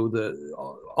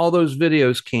 all those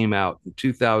videos came out in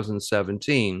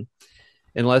 2017.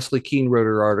 And Leslie Kean wrote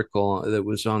an article that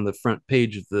was on the front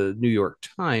page of the New York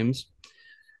Times.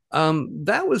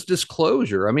 That was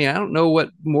disclosure. I mean, I don't know what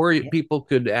more people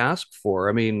could ask for.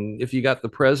 I mean, if you got the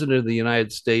president of the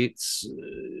United States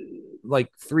like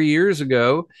 3 years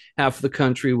ago, half the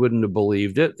country wouldn't have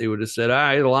believed it. They would have said,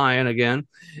 "You're lying again."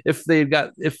 If they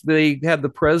had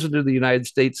the president of the United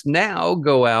States now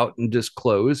go out and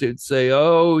disclose, they'd say,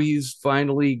 "Oh, he's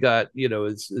finally got,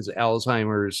 his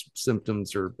Alzheimer's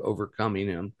symptoms are overcoming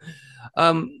him."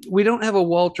 We don't have a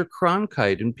Walter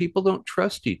Cronkite, and people don't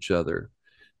trust each other.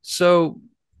 So,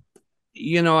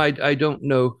 I don't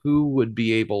know who would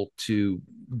be able to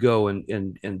go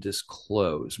and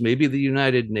disclose. Maybe the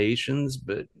United Nations,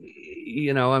 but,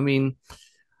 I mean,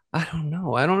 I don't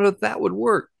know. I don't know if that would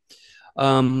work.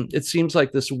 It seems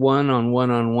like this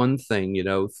one-on-one thing,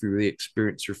 through the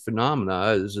experiencer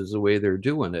phenomena is the way they're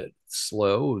doing it. It's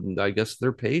slow, and I guess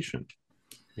they're patient.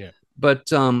 Yeah.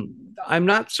 But I'm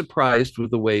not surprised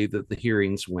with the way that the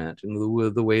hearings went and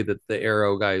the way that the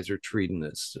Arrow guys are treating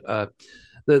this.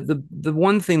 The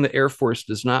one thing the Air Force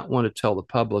does not want to tell the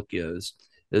public is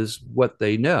what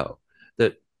they know,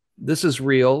 that This is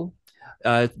real.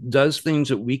 Does things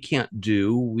that we can't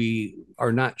do. We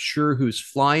are not sure who's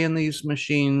flying these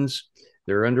machines.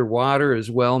 They're underwater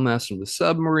as well, messing with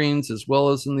submarines, as well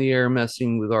as in the air,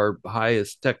 messing with our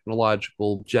highest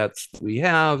technological jets that we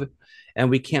have. And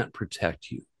we can't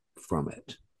protect you from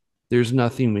it. There's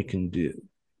nothing we can do.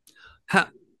 How,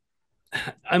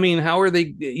 I mean, how are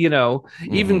they,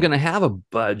 even going to have a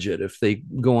budget if they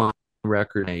go on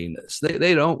record saying this?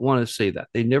 They don't want to say that.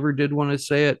 They never did want to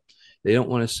say it. They don't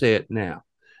want to say it now.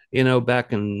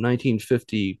 Back in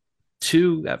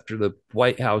 1952, after the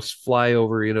White House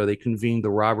flyover, they convened the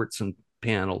Robertson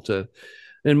panel to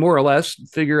and more or less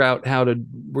figure out how to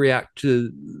react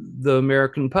to the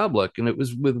American public. And it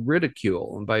was with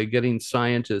ridicule and by getting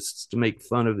scientists to make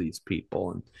fun of these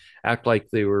people and act like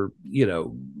they were,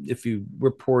 if you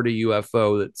report a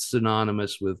UFO that's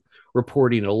synonymous with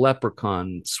reporting a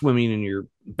leprechaun swimming in your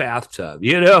bathtub,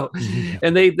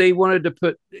 and they wanted to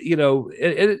put,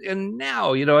 and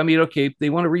now, okay, they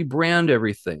want to rebrand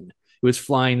everything. It was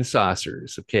flying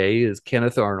saucers, okay, is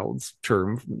Kenneth Arnold's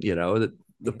term, that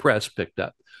the press picked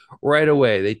up right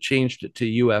away. They changed it to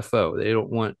UFO. They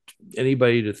don't want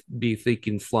anybody to be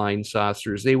thinking flying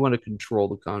saucers. They want to control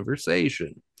the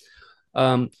conversation.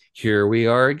 Here we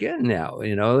are again now.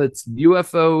 It's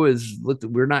UFO is,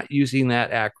 we're not using that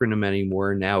acronym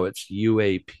anymore. Now it's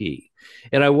UAP.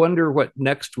 And I wonder what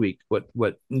next week, what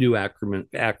new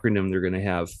acronym they're going to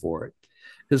have for it.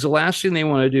 Because the last thing they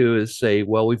want to do is say,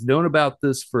 well, we've known about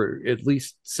this for at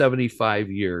least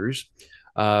 75 years.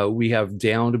 We have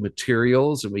downed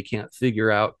materials and we can't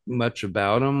figure out much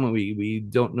about them. We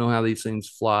don't know how these things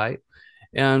fly.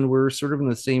 And we're sort of in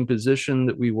the same position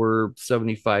that we were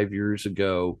 75 years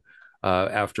ago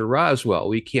after Roswell.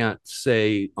 We can't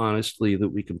say honestly that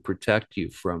we can protect you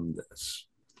from this.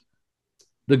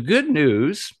 The good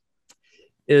news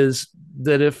is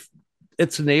that if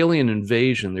it's an alien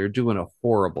invasion, they're doing a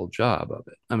horrible job of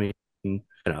it. I mean,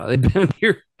 they've been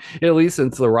here at least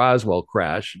since the Roswell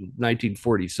crash in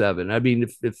 1947. I mean,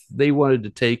 if they wanted to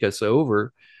take us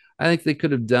over, I think they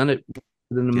could have done it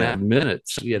in a matter of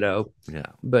minutes, Yeah.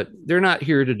 But they're not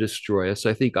here to destroy us.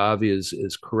 I think Avi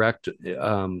is correct.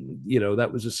 That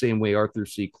was the same way Arthur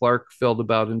C. Clarke felt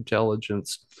about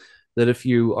intelligence, that if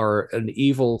you are an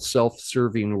evil,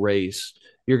 self-serving race,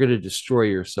 you're going to destroy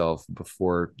yourself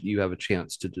before you have a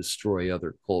chance to destroy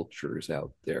other cultures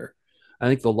out there. I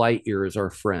think the light year is our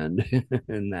friend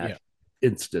in that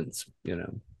instance,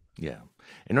 Yeah.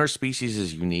 And our species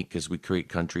is unique because we create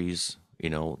countries,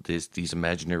 there's these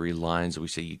imaginary lines that we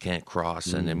say you can't cross.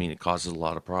 And I mean, it causes a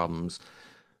lot of problems.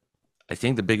 I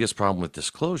think the biggest problem with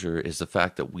disclosure is the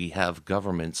fact that we have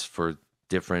governments for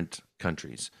different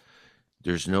countries.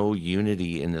 There's no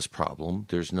unity in this problem.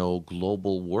 There's no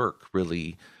global work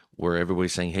really where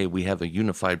everybody's saying, hey, we have a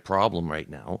unified problem right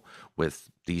now with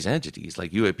these entities.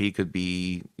 Like UAP could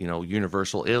be,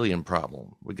 universal alien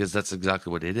problem, because that's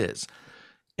exactly what it is.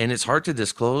 And it's hard to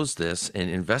disclose this and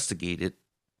investigate it,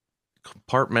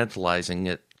 compartmentalizing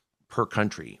it per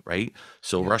country, right?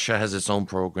 So Russia has its own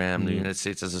program. The United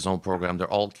States has its own program. They're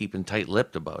all keeping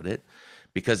tight-lipped about it,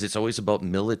 because it's always about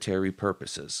military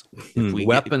purposes.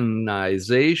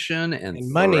 Weaponization and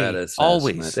money,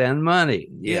 always, and money.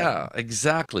 Yeah,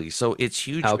 exactly. So it's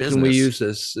huge How business. can we use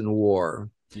this in war?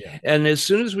 Yeah. And as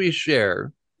soon as we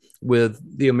share with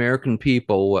the American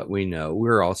people what we know,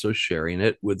 we're also sharing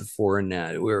it with the foreign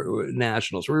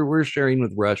nationals. We're sharing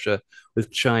with Russia, with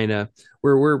China.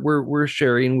 We're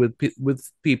sharing with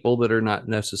people that are not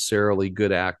necessarily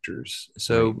good actors.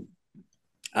 So. Right.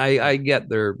 I get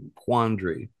their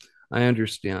quandary. I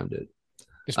understand it.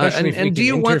 Especially and do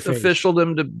you want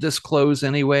officialdom to disclose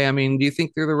anyway? I mean, do you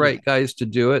think they're the right guys to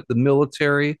do it? The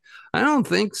military? I don't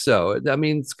think so. I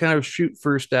mean, it's kind of shoot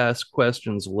first, ask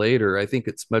questions later. I think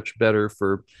it's much better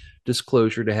for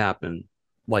disclosure to happen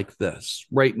like this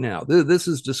right now. This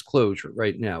is disclosure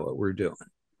right now, what we're doing.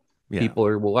 Yeah. People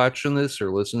are watching this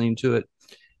or listening to it,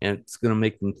 and it's going to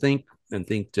make them think and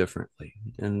think differently.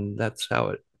 And that's how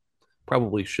it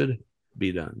probably should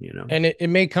be done, And it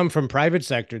may come from private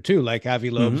sector too, like Avi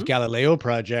Loeb's Galileo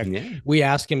project. Yeah. We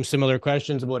ask him similar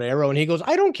questions about Arrow, and he goes,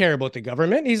 I don't care about the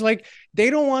government. He's like, they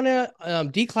don't want to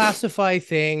declassify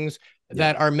things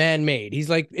that are man-made. He's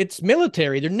like, it's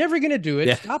military. They're never going to do it.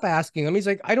 Yeah. Stop asking them. He's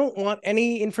like, I don't want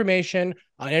any information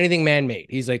on anything man-made.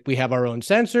 He's like, we have our own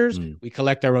sensors. We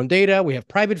collect our own data. We have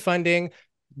private funding.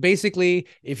 Basically,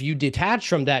 if you detach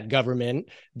from that government,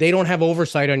 they don't have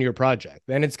oversight on your project.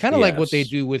 And it's kind of like what they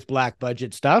do with black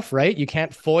budget stuff, right? You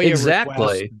can't FOIA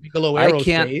request Bigelow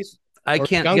Aerospace. I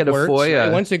can't get a FOIA.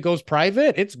 Right? Once it goes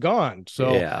private, it's gone.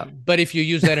 So, but if you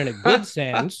use that in a good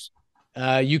sense,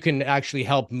 you can actually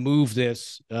help move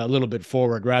this a little bit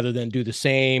forward rather than do the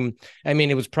same. I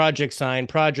mean, it was Project Sign,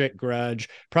 Project Grudge,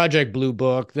 Project Blue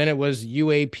Book, then it was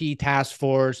UAP Task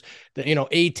Force,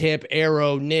 ATIP,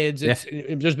 Arrow,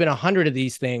 NIDS. There's been 100 of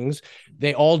these things.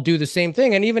 They all do the same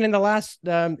thing. And even in the last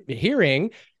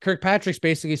hearing, Kirkpatrick's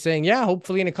basically saying, yeah,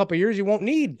 hopefully in a couple of years, you won't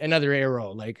need another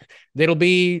Arrow. Like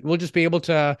we'll just be able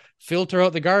to filter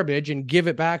out the garbage and give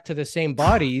it back to the same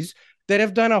bodies that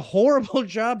have done a horrible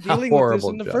job dealing with this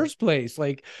in the first place.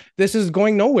 Like, this is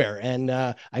going nowhere. And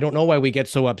I don't know why we get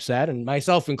so upset, and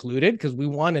myself included, because we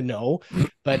want to know,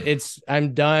 but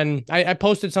I'm done. I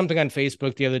posted something on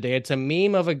Facebook the other day. It's a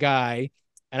meme of a guy,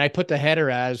 and I put the header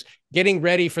as getting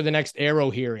ready for the next Arrow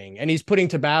hearing, and he's putting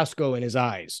Tabasco in his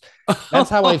eyes. That's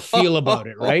how I feel about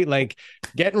it, right? Like,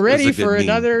 getting ready for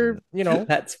another,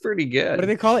 That's pretty good. What do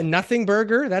they call it? Nothing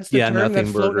burger? That's the term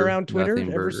that's floating around Twitter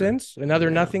ever since. Another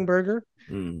nothing burger.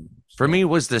 For me, it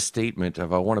was the statement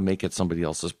of I want to make it somebody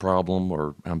else's problem,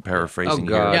 or I'm paraphrasing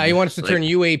here. Yeah, he wants to turn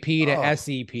UAP to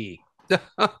SEP.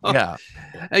 Yeah.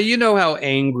 You know how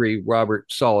angry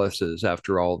Robert Solis is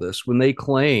after all this when they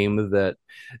claim that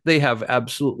they have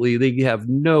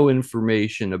no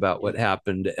information about what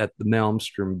happened at the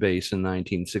Malmstrom base in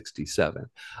 1967.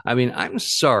 I mean, I'm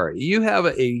sorry. You have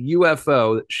a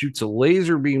UFO that shoots a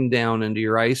laser beam down into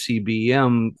your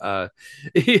ICBM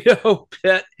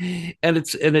pit, and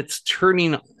it's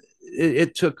turning.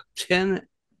 It took 10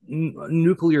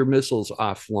 nuclear missiles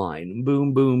offline.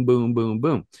 Boom, boom, boom, boom,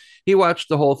 boom. He watched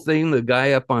the whole thing. The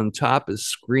guy up on top is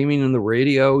screaming in the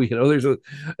radio. There's a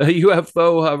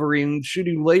UFO hovering,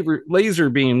 shooting laser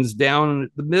beams down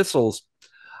the missiles.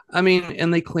 I mean,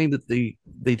 and they claim that they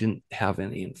didn't have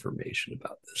any information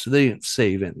about this. So they didn't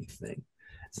save anything.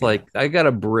 It's like, I got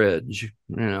a bridge,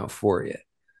 for you.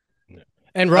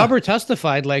 And Robert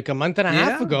testified like a month and a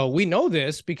half ago. We know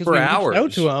this because we reached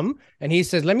out to him, and he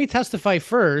says, let me testify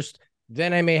first.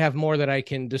 Then I may have more that I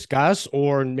can discuss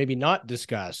or maybe not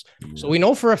discuss. So we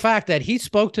know for a fact that he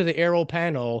spoke to the Arrow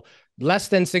panel less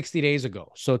than 60 days ago.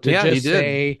 So just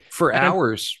say for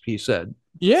hours, he said.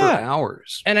 Yeah. For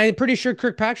hours. And I'm pretty sure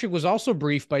Kirkpatrick was also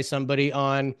briefed by somebody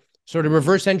on sort of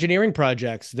reverse engineering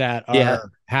projects that are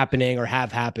happening or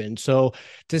have happened. So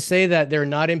to say that they're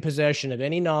not in possession of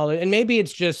any knowledge, and maybe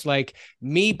it's just like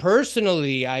me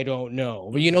personally, I don't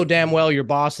know. But damn well your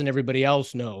boss and everybody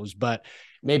else knows, but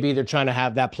maybe they're trying to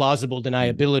have that plausible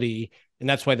deniability. And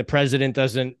that's why the president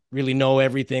doesn't really know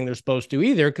everything they're supposed to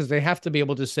either, because they have to be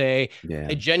able to say,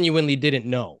 I genuinely didn't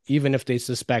know, even if they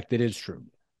suspect it is true.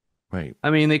 Right. I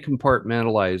mean, they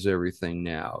compartmentalize everything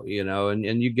now,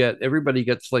 and everybody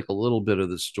gets like a little bit of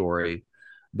the story,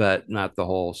 but not the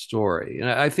whole story. And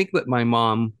I think that my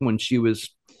mom, when she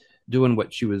was doing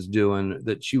what she was doing,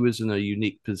 that she was in a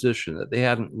unique position, that they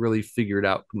hadn't really figured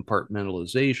out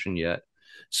compartmentalization yet.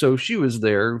 So she was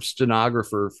there,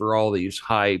 stenographer for all these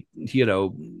high,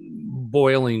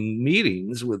 boiling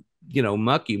meetings with,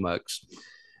 mucky mucks.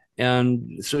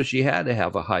 And so she had to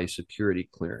have a high security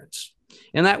clearance.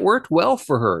 And that worked well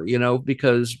for her,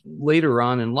 because later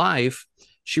on in life,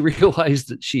 she realized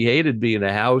that she hated being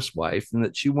a housewife and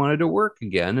that she wanted to work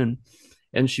again.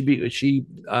 And she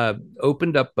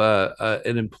opened up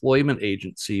an employment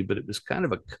agency, but it was kind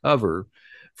of a cover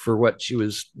for what she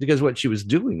was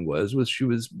doing was she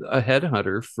was a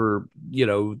headhunter for,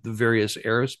 the various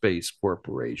aerospace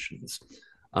corporations.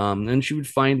 And she would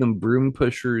find them broom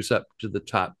pushers up to the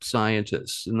top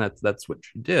scientists. And that's what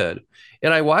she did.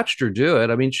 And I watched her do it.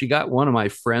 I mean, she got one of my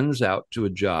friends out to a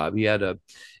job. It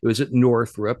was at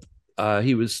Northrop.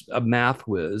 He was a math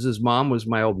whiz. His mom was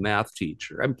my old math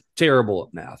teacher. I'm terrible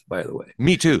at math, by the way.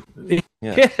 Me too.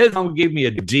 Yeah. His mom gave me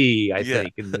a D, I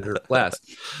think, in her class.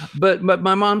 But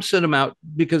my mom sent him out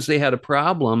because they had a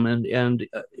problem. And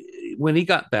when he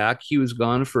got back, he was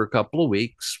gone for a couple of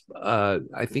weeks.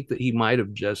 I think that he might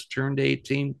have just turned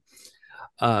 18.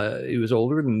 He was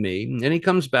older than me. And he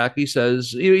comes back. He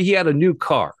says he had a new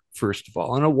car, first of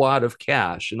all, and a wad of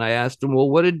cash. And I asked him, well,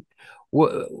 what'd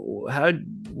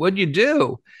you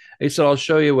do? He said, I'll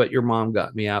show you what your mom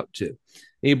got me out to.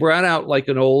 He brought out like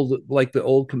the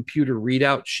old computer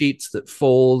readout sheets that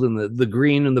fold, and the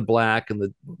green and the black and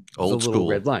the little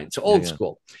red lines. Old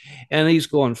school. And he's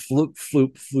going floop,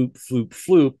 floop, floop, floop,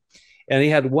 floop. And he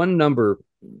had one number,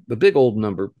 the big old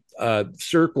number,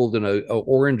 circled in a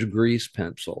orange grease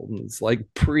pencil. It's like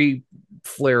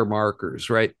pre-flare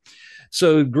markers, right?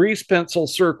 So grease pencil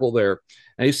circle there.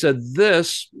 And he said,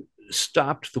 this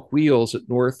stopped the wheels at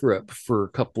Northrop for a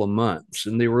couple of months,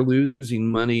 and they were losing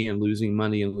money and losing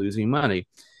money and losing money.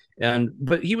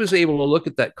 But he was able to look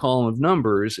at that column of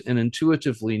numbers and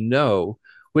intuitively know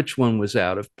which one was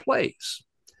out of place.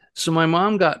 So my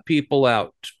mom got people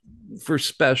out for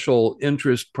special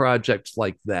interest projects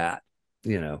like that,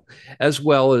 as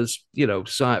well as,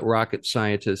 rocket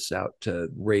scientists out to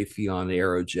Raytheon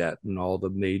Aerojet and all the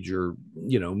major,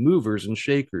 movers and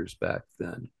shakers back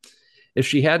then. If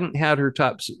she hadn't had her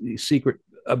top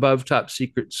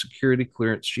secret security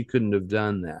clearance, she couldn't have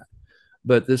done that.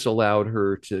 But this allowed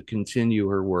her to continue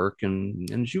her work,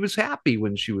 and she was happy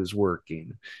when she was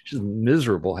working. She's a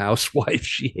miserable housewife.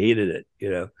 She hated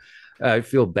it. I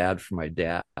feel bad for my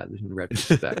dad in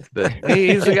retrospect, but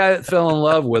he's the guy that fell in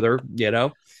love with her. Yeah.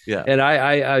 And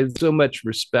I have so much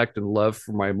respect and love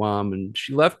for my mom, and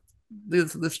she left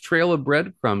this trail of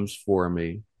breadcrumbs for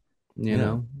me.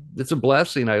 It's a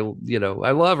blessing. I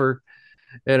love her,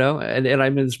 and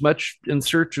I'm as much in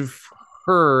search of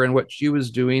her and what she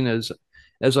was doing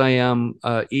as I am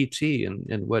ET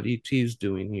and what ET is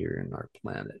doing here in our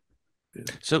planet.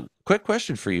 So, quick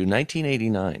question for you: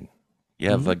 1989. You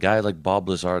have a guy like Bob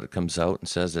Lazar that comes out and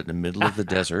says that in the middle of the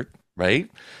desert, right?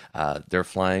 They're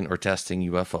flying or testing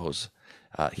UFOs.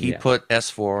 He put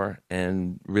S4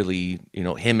 and really,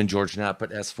 him and George Knapp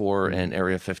put S4 and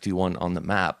Area 51 on the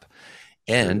map.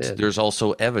 And there's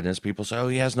also evidence. People say, oh,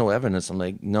 he has no evidence. I'm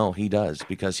like, no, he does,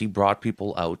 because he brought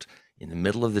people out in the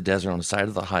middle of the desert on the side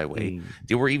of the highway.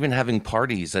 They were even having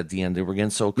parties at the end. They were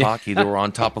getting so cocky. They were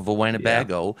on top of a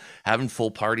Winnebago, having full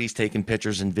parties, taking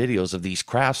pictures and videos of these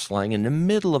crafts flying in the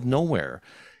middle of nowhere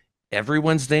every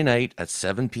Wednesday night at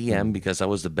 7 p.m. because that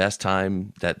was the best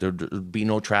time that there'd be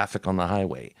no traffic on the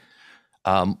highway.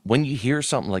 When you hear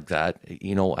something like that,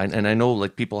 and I know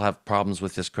like people have problems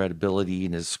with his credibility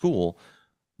in his school,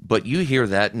 but you hear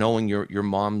that knowing your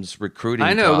mom's recruiting.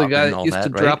 I know the guy that used to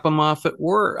drop him off at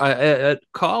work at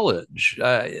college.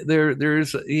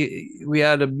 We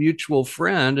had a mutual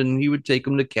friend, and he would take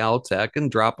him to Caltech and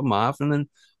drop him off, and then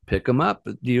pick him up.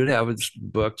 You'd have his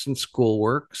books and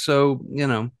schoolwork. So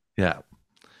yeah.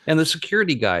 And the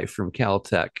security guy from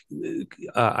Caltech,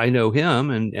 I know him,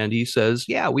 and he says,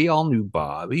 yeah, we all knew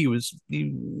Bob. He was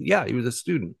a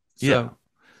student. So,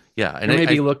 yeah, and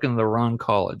maybe looking at the wrong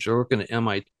college or looking at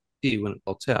MIT when at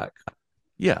Caltech.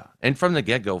 Yeah, and from the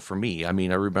get-go for me, I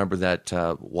mean, I remember that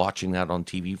watching that on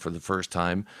TV for the first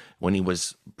time when he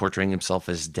was portraying himself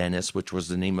as Dennis, which was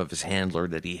the name of his handler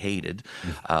that he hated.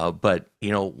 But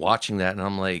watching that, and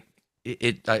I'm like,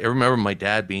 I remember my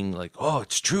dad being like, "Oh,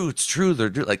 it's true. They're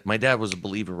like," my dad was a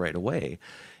believer right away,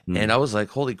 and I was like,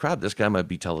 "Holy crap, this guy might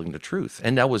be telling the truth."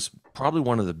 And that was probably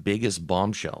one of the biggest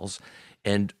bombshells,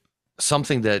 and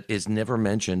something that is never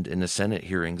mentioned in the Senate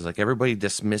hearings. Like, everybody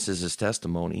dismisses his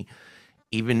testimony,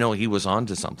 even though he was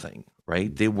onto something.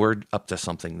 Right? They were up to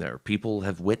something there. People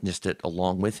have witnessed it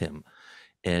along with him.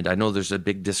 And I know there's a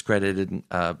big discredited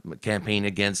campaign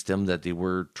against him, that they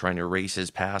were trying to erase his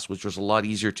past, which was a lot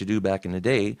easier to do back in the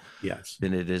day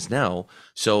than it is now.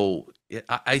 So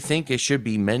I think it should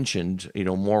be mentioned,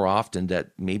 more often,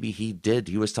 that maybe he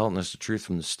was telling us the truth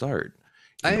from the start.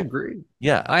 I agree.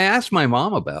 Yeah. I asked my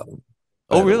mom about him.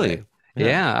 Oh, really?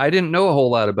 Yeah. I didn't know a whole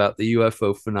lot about the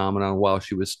UFO phenomenon while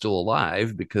she was still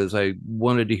alive, because I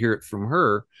wanted to hear it from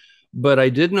her. But I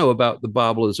did know about the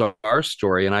Bob Lazar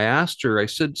story, and I asked her, I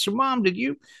said, so Mom,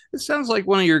 it sounds like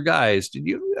one of your guys. Did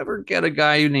you ever get a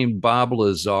guy named Bob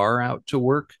Lazar out to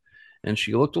work? And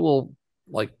she looked a little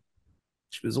like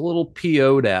she was a little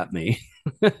PO'd at me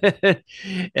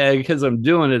because I'm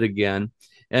doing it again.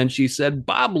 And she said,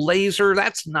 Bob Laser,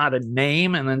 that's not a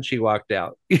name. And then she walked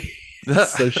out.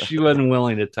 So she wasn't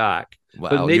willing to talk. Wow,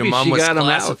 but maybe your mom she was got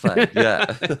classified. him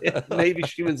out. Yeah. Maybe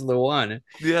she was the one.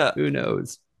 Yeah. Who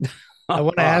knows? I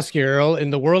want to ask you, Earl, in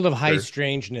the world of high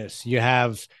strangeness, you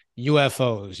have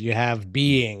UFOs, you have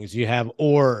beings, you have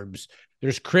orbs,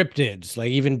 there's cryptids,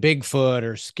 like even Bigfoot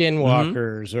or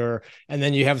skinwalkers, and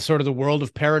then you have sort of the world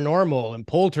of paranormal and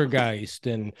poltergeist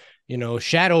and,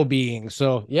 shadow beings.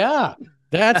 So yeah,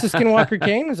 that's a skinwalker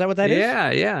cane. Is that what that is?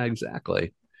 Yeah,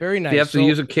 exactly. Very nice. If you have to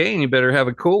use a cane, you better have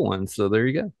a cool one. So there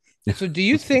you go. So do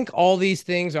you think all these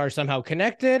things are somehow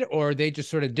connected, or are they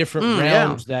just sort of different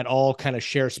realms that all kind of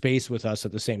share space with us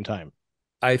at the same time?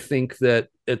 I think that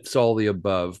it's all the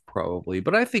above, probably,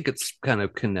 but I think it's kind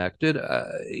of connected.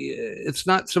 It's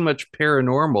not so much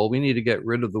paranormal. We need to get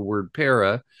rid of the word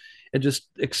para and just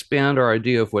expand our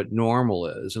idea of what normal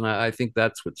is. And I think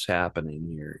that's what's happening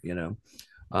here.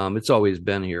 It's always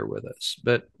been here with us,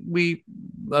 but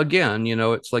again,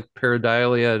 it's like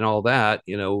pareidolia and all that.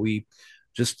 We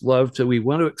just we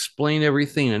want to explain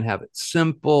everything and have it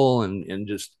simple and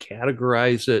just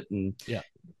categorize it and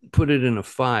put it in a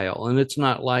file. And it's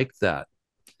not like that.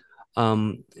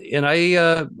 And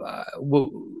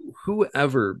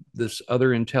whoever this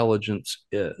other intelligence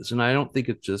is, and I don't think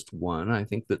it's just one, I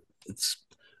think that it's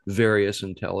various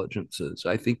intelligences.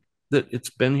 I think that it's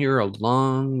been here a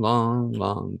long, long,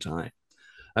 long time.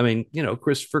 I mean,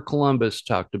 Christopher Columbus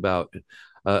talked about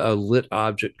a lit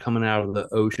object coming out of the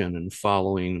ocean and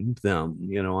following them,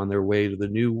 on their way to the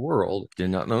New World. Did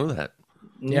not know that.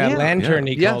 Yeah, Yeah. lantern,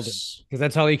 he called it, Yes. because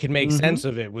that's how he could make Hmm. sense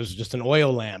of it, was just an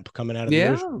oil lamp coming out of the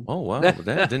Yeah. ocean. Oh wow,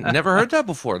 never heard that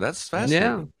before. That's Yeah.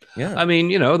 fascinating. Yeah. I mean,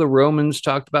 the Romans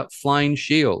talked about flying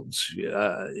shields,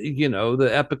 the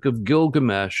Epic of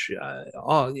Gilgamesh.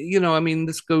 I mean,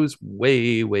 this goes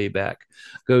way, way back.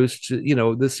 Goes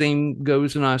to, the same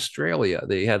goes in Australia.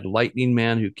 They had Lightning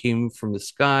Man who came from the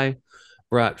sky,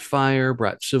 brought fire,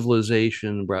 brought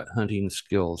civilization, brought hunting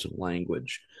skills and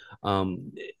language.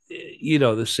 Um,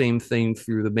 the same thing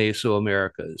through the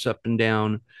Mesoamericas, up and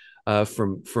down,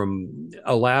 from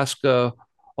Alaska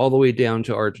all the way down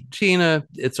to Argentina.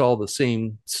 It's all the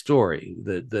same story.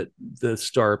 That the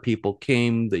Star people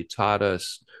came. They taught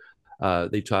us.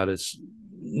 They taught us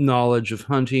knowledge of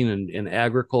hunting and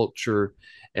agriculture,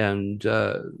 and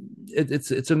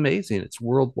it's amazing. It's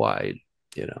worldwide.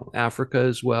 Africa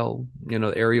as well.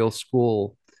 Aerial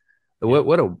School. Yeah.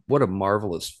 What a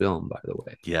marvelous film, by the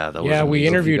way. Yeah, that was Yeah, we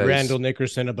amazing. interviewed guys- Randall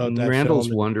Nickerson about that Randall's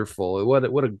film. wonderful.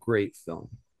 What a great film.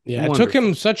 Yeah, it Wonderful. took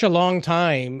him such a long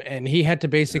time, and he had to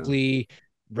basically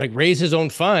like raise his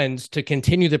own funds to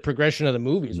continue the progression of the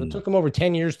movie. So it took him over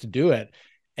 10 years to do it.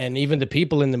 And even the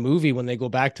people in the movie, when they go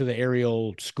back to the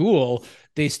aerial school,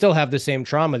 they still have the same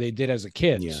trauma they did as a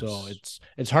kid. Yes. So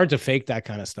it's hard to fake that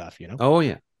kind of stuff, Oh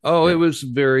yeah. Oh, Yeah. it was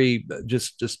very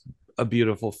just a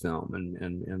beautiful film,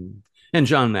 and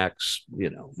John Max,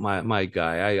 my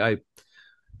guy.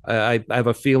 I have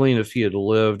a feeling if he had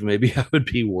lived, maybe I would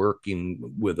be working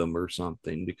with him or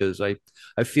something, because I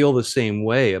feel the same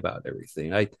way about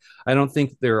everything. I don't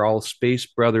think they're all space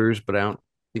brothers, but I don't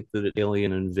think that it's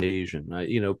alien invasion.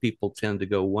 People tend to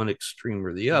go one extreme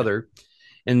or the other,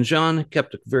 and John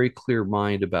kept a very clear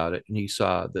mind about it, and he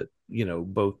saw that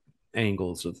both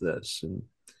angles of this, and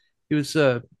he was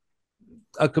a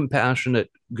compassionate,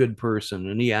 good person,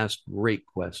 and he asked great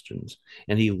questions,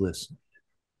 and he listened.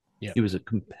 Yeah. He was a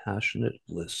compassionate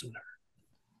listener.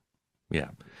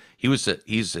 Yeah, he's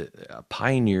a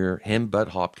pioneer. Him, Bud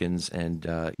Hopkins, and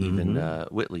even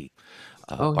Whitley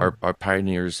are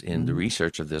pioneers in the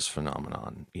research of this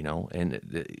phenomenon.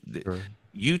 And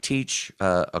you teach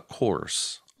a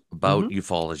course about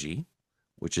ufology,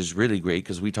 which is really great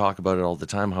because we talk about it all the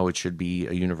time, how it should be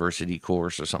a university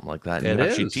course or something like that. And you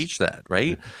actually teach that,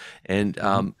 right? And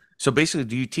so basically,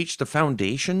 do you teach the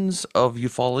foundations of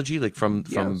ufology, like from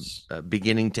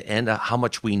beginning to end, how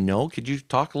much we know? Could you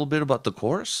talk a little bit about the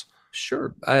course?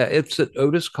 Sure. It's at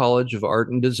Otis College of Art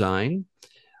and Design.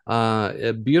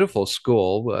 A beautiful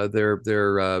school.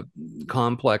 Their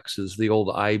complex is the old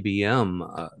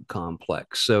IBM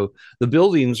complex. So the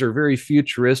buildings are very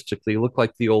futuristic. They look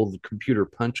like the old computer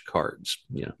punch cards,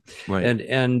 Right.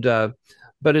 And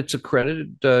but it's a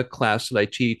credited class that I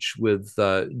teach with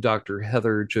Dr.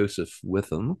 Heather Joseph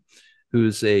Witham,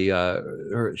 who's she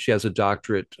has a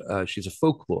doctorate. She's a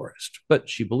folklorist, but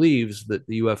she believes that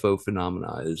the UFO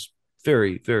phenomena is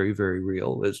very, very, very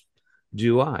real, as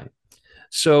do I.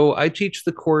 So I teach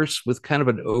the course with kind of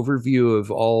an overview of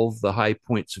all the high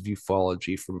points of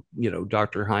ufology, from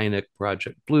Dr. Hynek,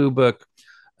 Project Blue Book,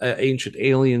 ancient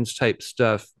aliens type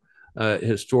stuff,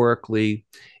 historically.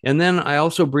 And then I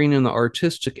also bring in the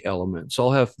artistic elements.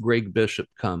 I'll have Greg Bishop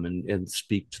come and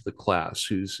speak to the class,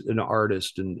 who's an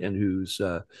artist and who's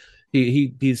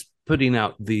he's putting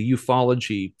out the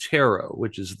Ufology Tarot,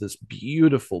 which is this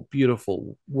beautiful,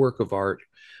 beautiful work of art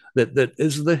that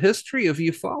is the history of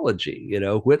ufology.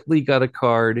 Whitley got a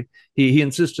card. He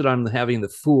insisted on having the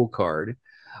Fool card.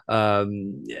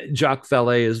 Jacques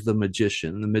Vallée is the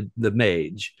magician, the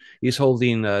mage. He's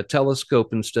holding a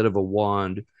telescope instead of a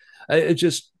wand.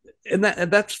 That's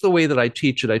the way that I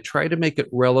teach it. I try to make it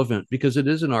relevant because it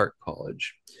is an art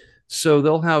college. So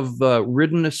they'll have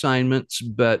written assignments,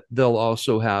 but they'll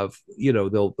also have,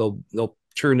 they'll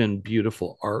turn in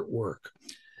beautiful artwork.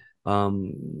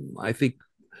 I think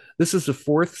this is the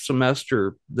fourth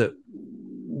semester that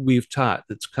we've taught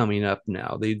that's coming up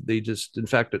now. They just, in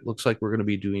fact, it looks like we're going to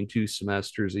be doing 2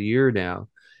 semesters a year now.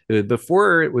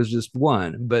 Before it was just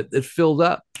one, but it filled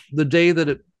up the day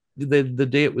that the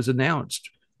day it was announced.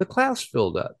 The class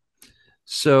filled up.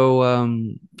 So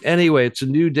anyway, it's a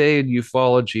new day in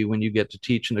ufology when you get to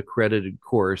teach an accredited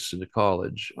course in a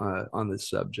college on this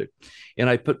subject. And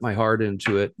I put my heart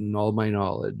into it and all my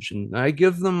knowledge, and I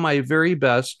give them my very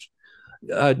best.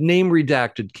 Name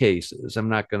redacted cases. I'm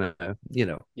not going to,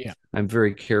 I'm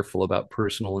very careful about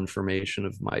personal information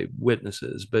of my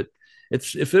witnesses, but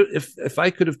It's if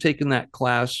I could have taken that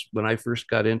class when I first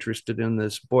got interested in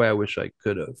this, boy, I wish I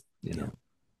could have,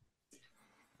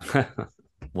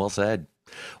 Well said.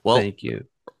 Well, Thank you.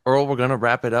 Earl, we're going to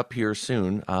wrap it up here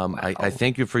soon. I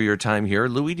thank you for your time here.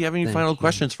 Louis, do you have any final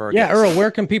questions for our guests? Earl, where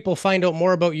can people find out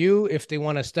more about you if they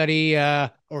want to study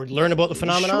or learn about the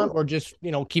phenomenon, or just,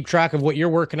 keep track of what you're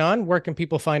working on? Where can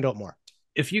people find out more?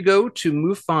 If you go to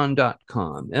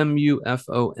mufon.com,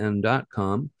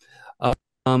 MUFON.com,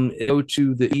 go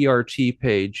to the ERT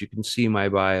page, you can see my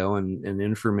bio and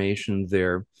information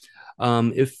there.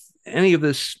 If any of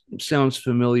this sounds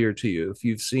familiar to you, if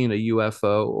you've seen a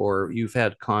UFO or you've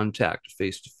had contact,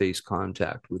 face-to-face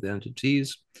contact with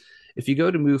entities, if you go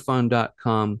to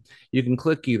MUFON.com, you can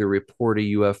click either report a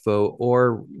UFO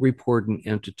or report an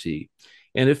entity.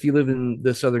 And if you live in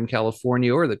the Southern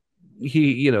California or the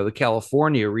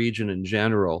California region in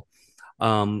general,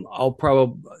 I'll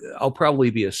probably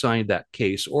be assigned that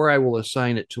case, or I will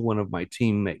assign it to one of my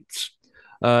teammates.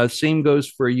 Same goes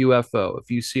for a UFO.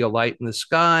 If you see a light in the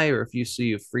sky, or if you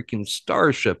see a freaking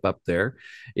starship up there,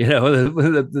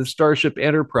 the Starship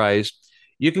Enterprise,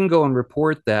 you can go and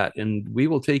report that, and we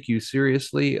will take you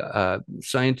seriously.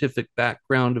 Scientific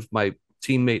background of my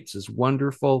teammates is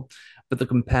wonderful, but the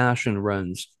compassion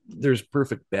runs. There's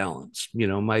perfect balance.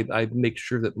 I make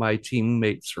sure that my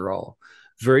teammates are all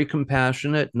very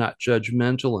compassionate, not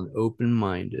judgmental, and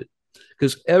open-minded.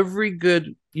 Because every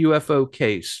good UFO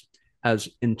case has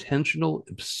intentional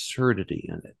absurdity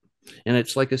in it. And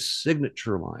it's like a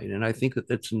signature line. And I think that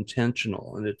it's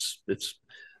intentional. And it's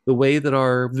the way that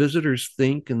our visitors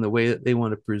think and the way that they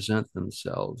want to present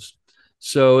themselves.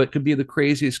 So it could be the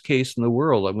craziest case in the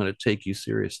world. I'm going to take you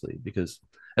seriously, because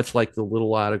that's like the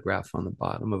little autograph on the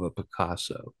bottom of a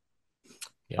Picasso.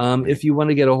 If you want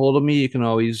to get a hold of me, you can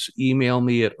always email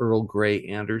me at Earl Grey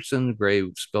Anderson, Gray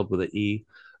spelled with an E,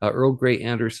 Earl Grey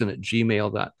Anderson at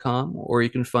gmail.com, or you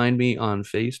can find me on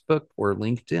Facebook or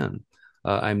LinkedIn.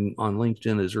 I'm on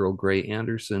LinkedIn as Earl Grey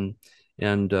Anderson,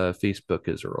 and Facebook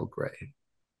is Earl Grey.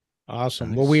 Awesome.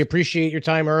 Nice. Well, we appreciate your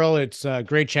time, Earl. It's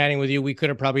great chatting with you. We could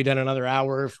have probably done another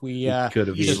hour if we could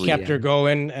have just kept her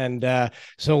going. And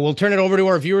so we'll turn it over to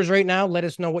our viewers right now. Let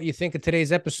us know what you think of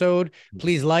today's episode.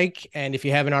 Please like, and if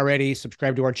you haven't already,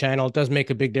 subscribe to our channel. It does make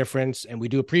a big difference, and we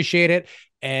do appreciate it.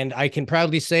 And I can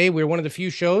proudly say we're one of the few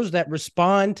shows that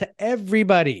respond to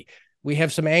everybody. We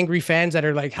have some angry fans that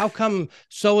are like, how come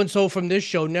so-and-so from this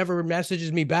show never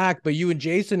messages me back, but you and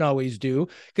Jason always do?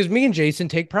 Because me and Jason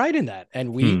take pride in that.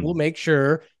 And we will make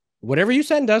sure whatever you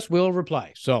send us, we'll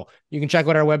reply. So you can check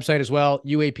out our website as well,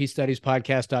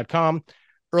 uapstudiespodcast.com.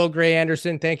 Earl Grey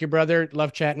Anderson, thank you, brother.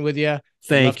 Love chatting with you.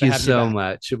 Thank you so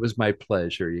much. It was my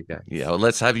pleasure, you guys. Yeah, well,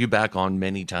 let's have you back on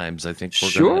many times. I think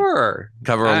we're going to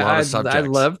cover a lot of subjects. I'd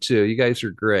love to. You guys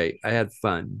are great. I had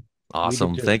fun.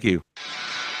 Awesome. Thank you.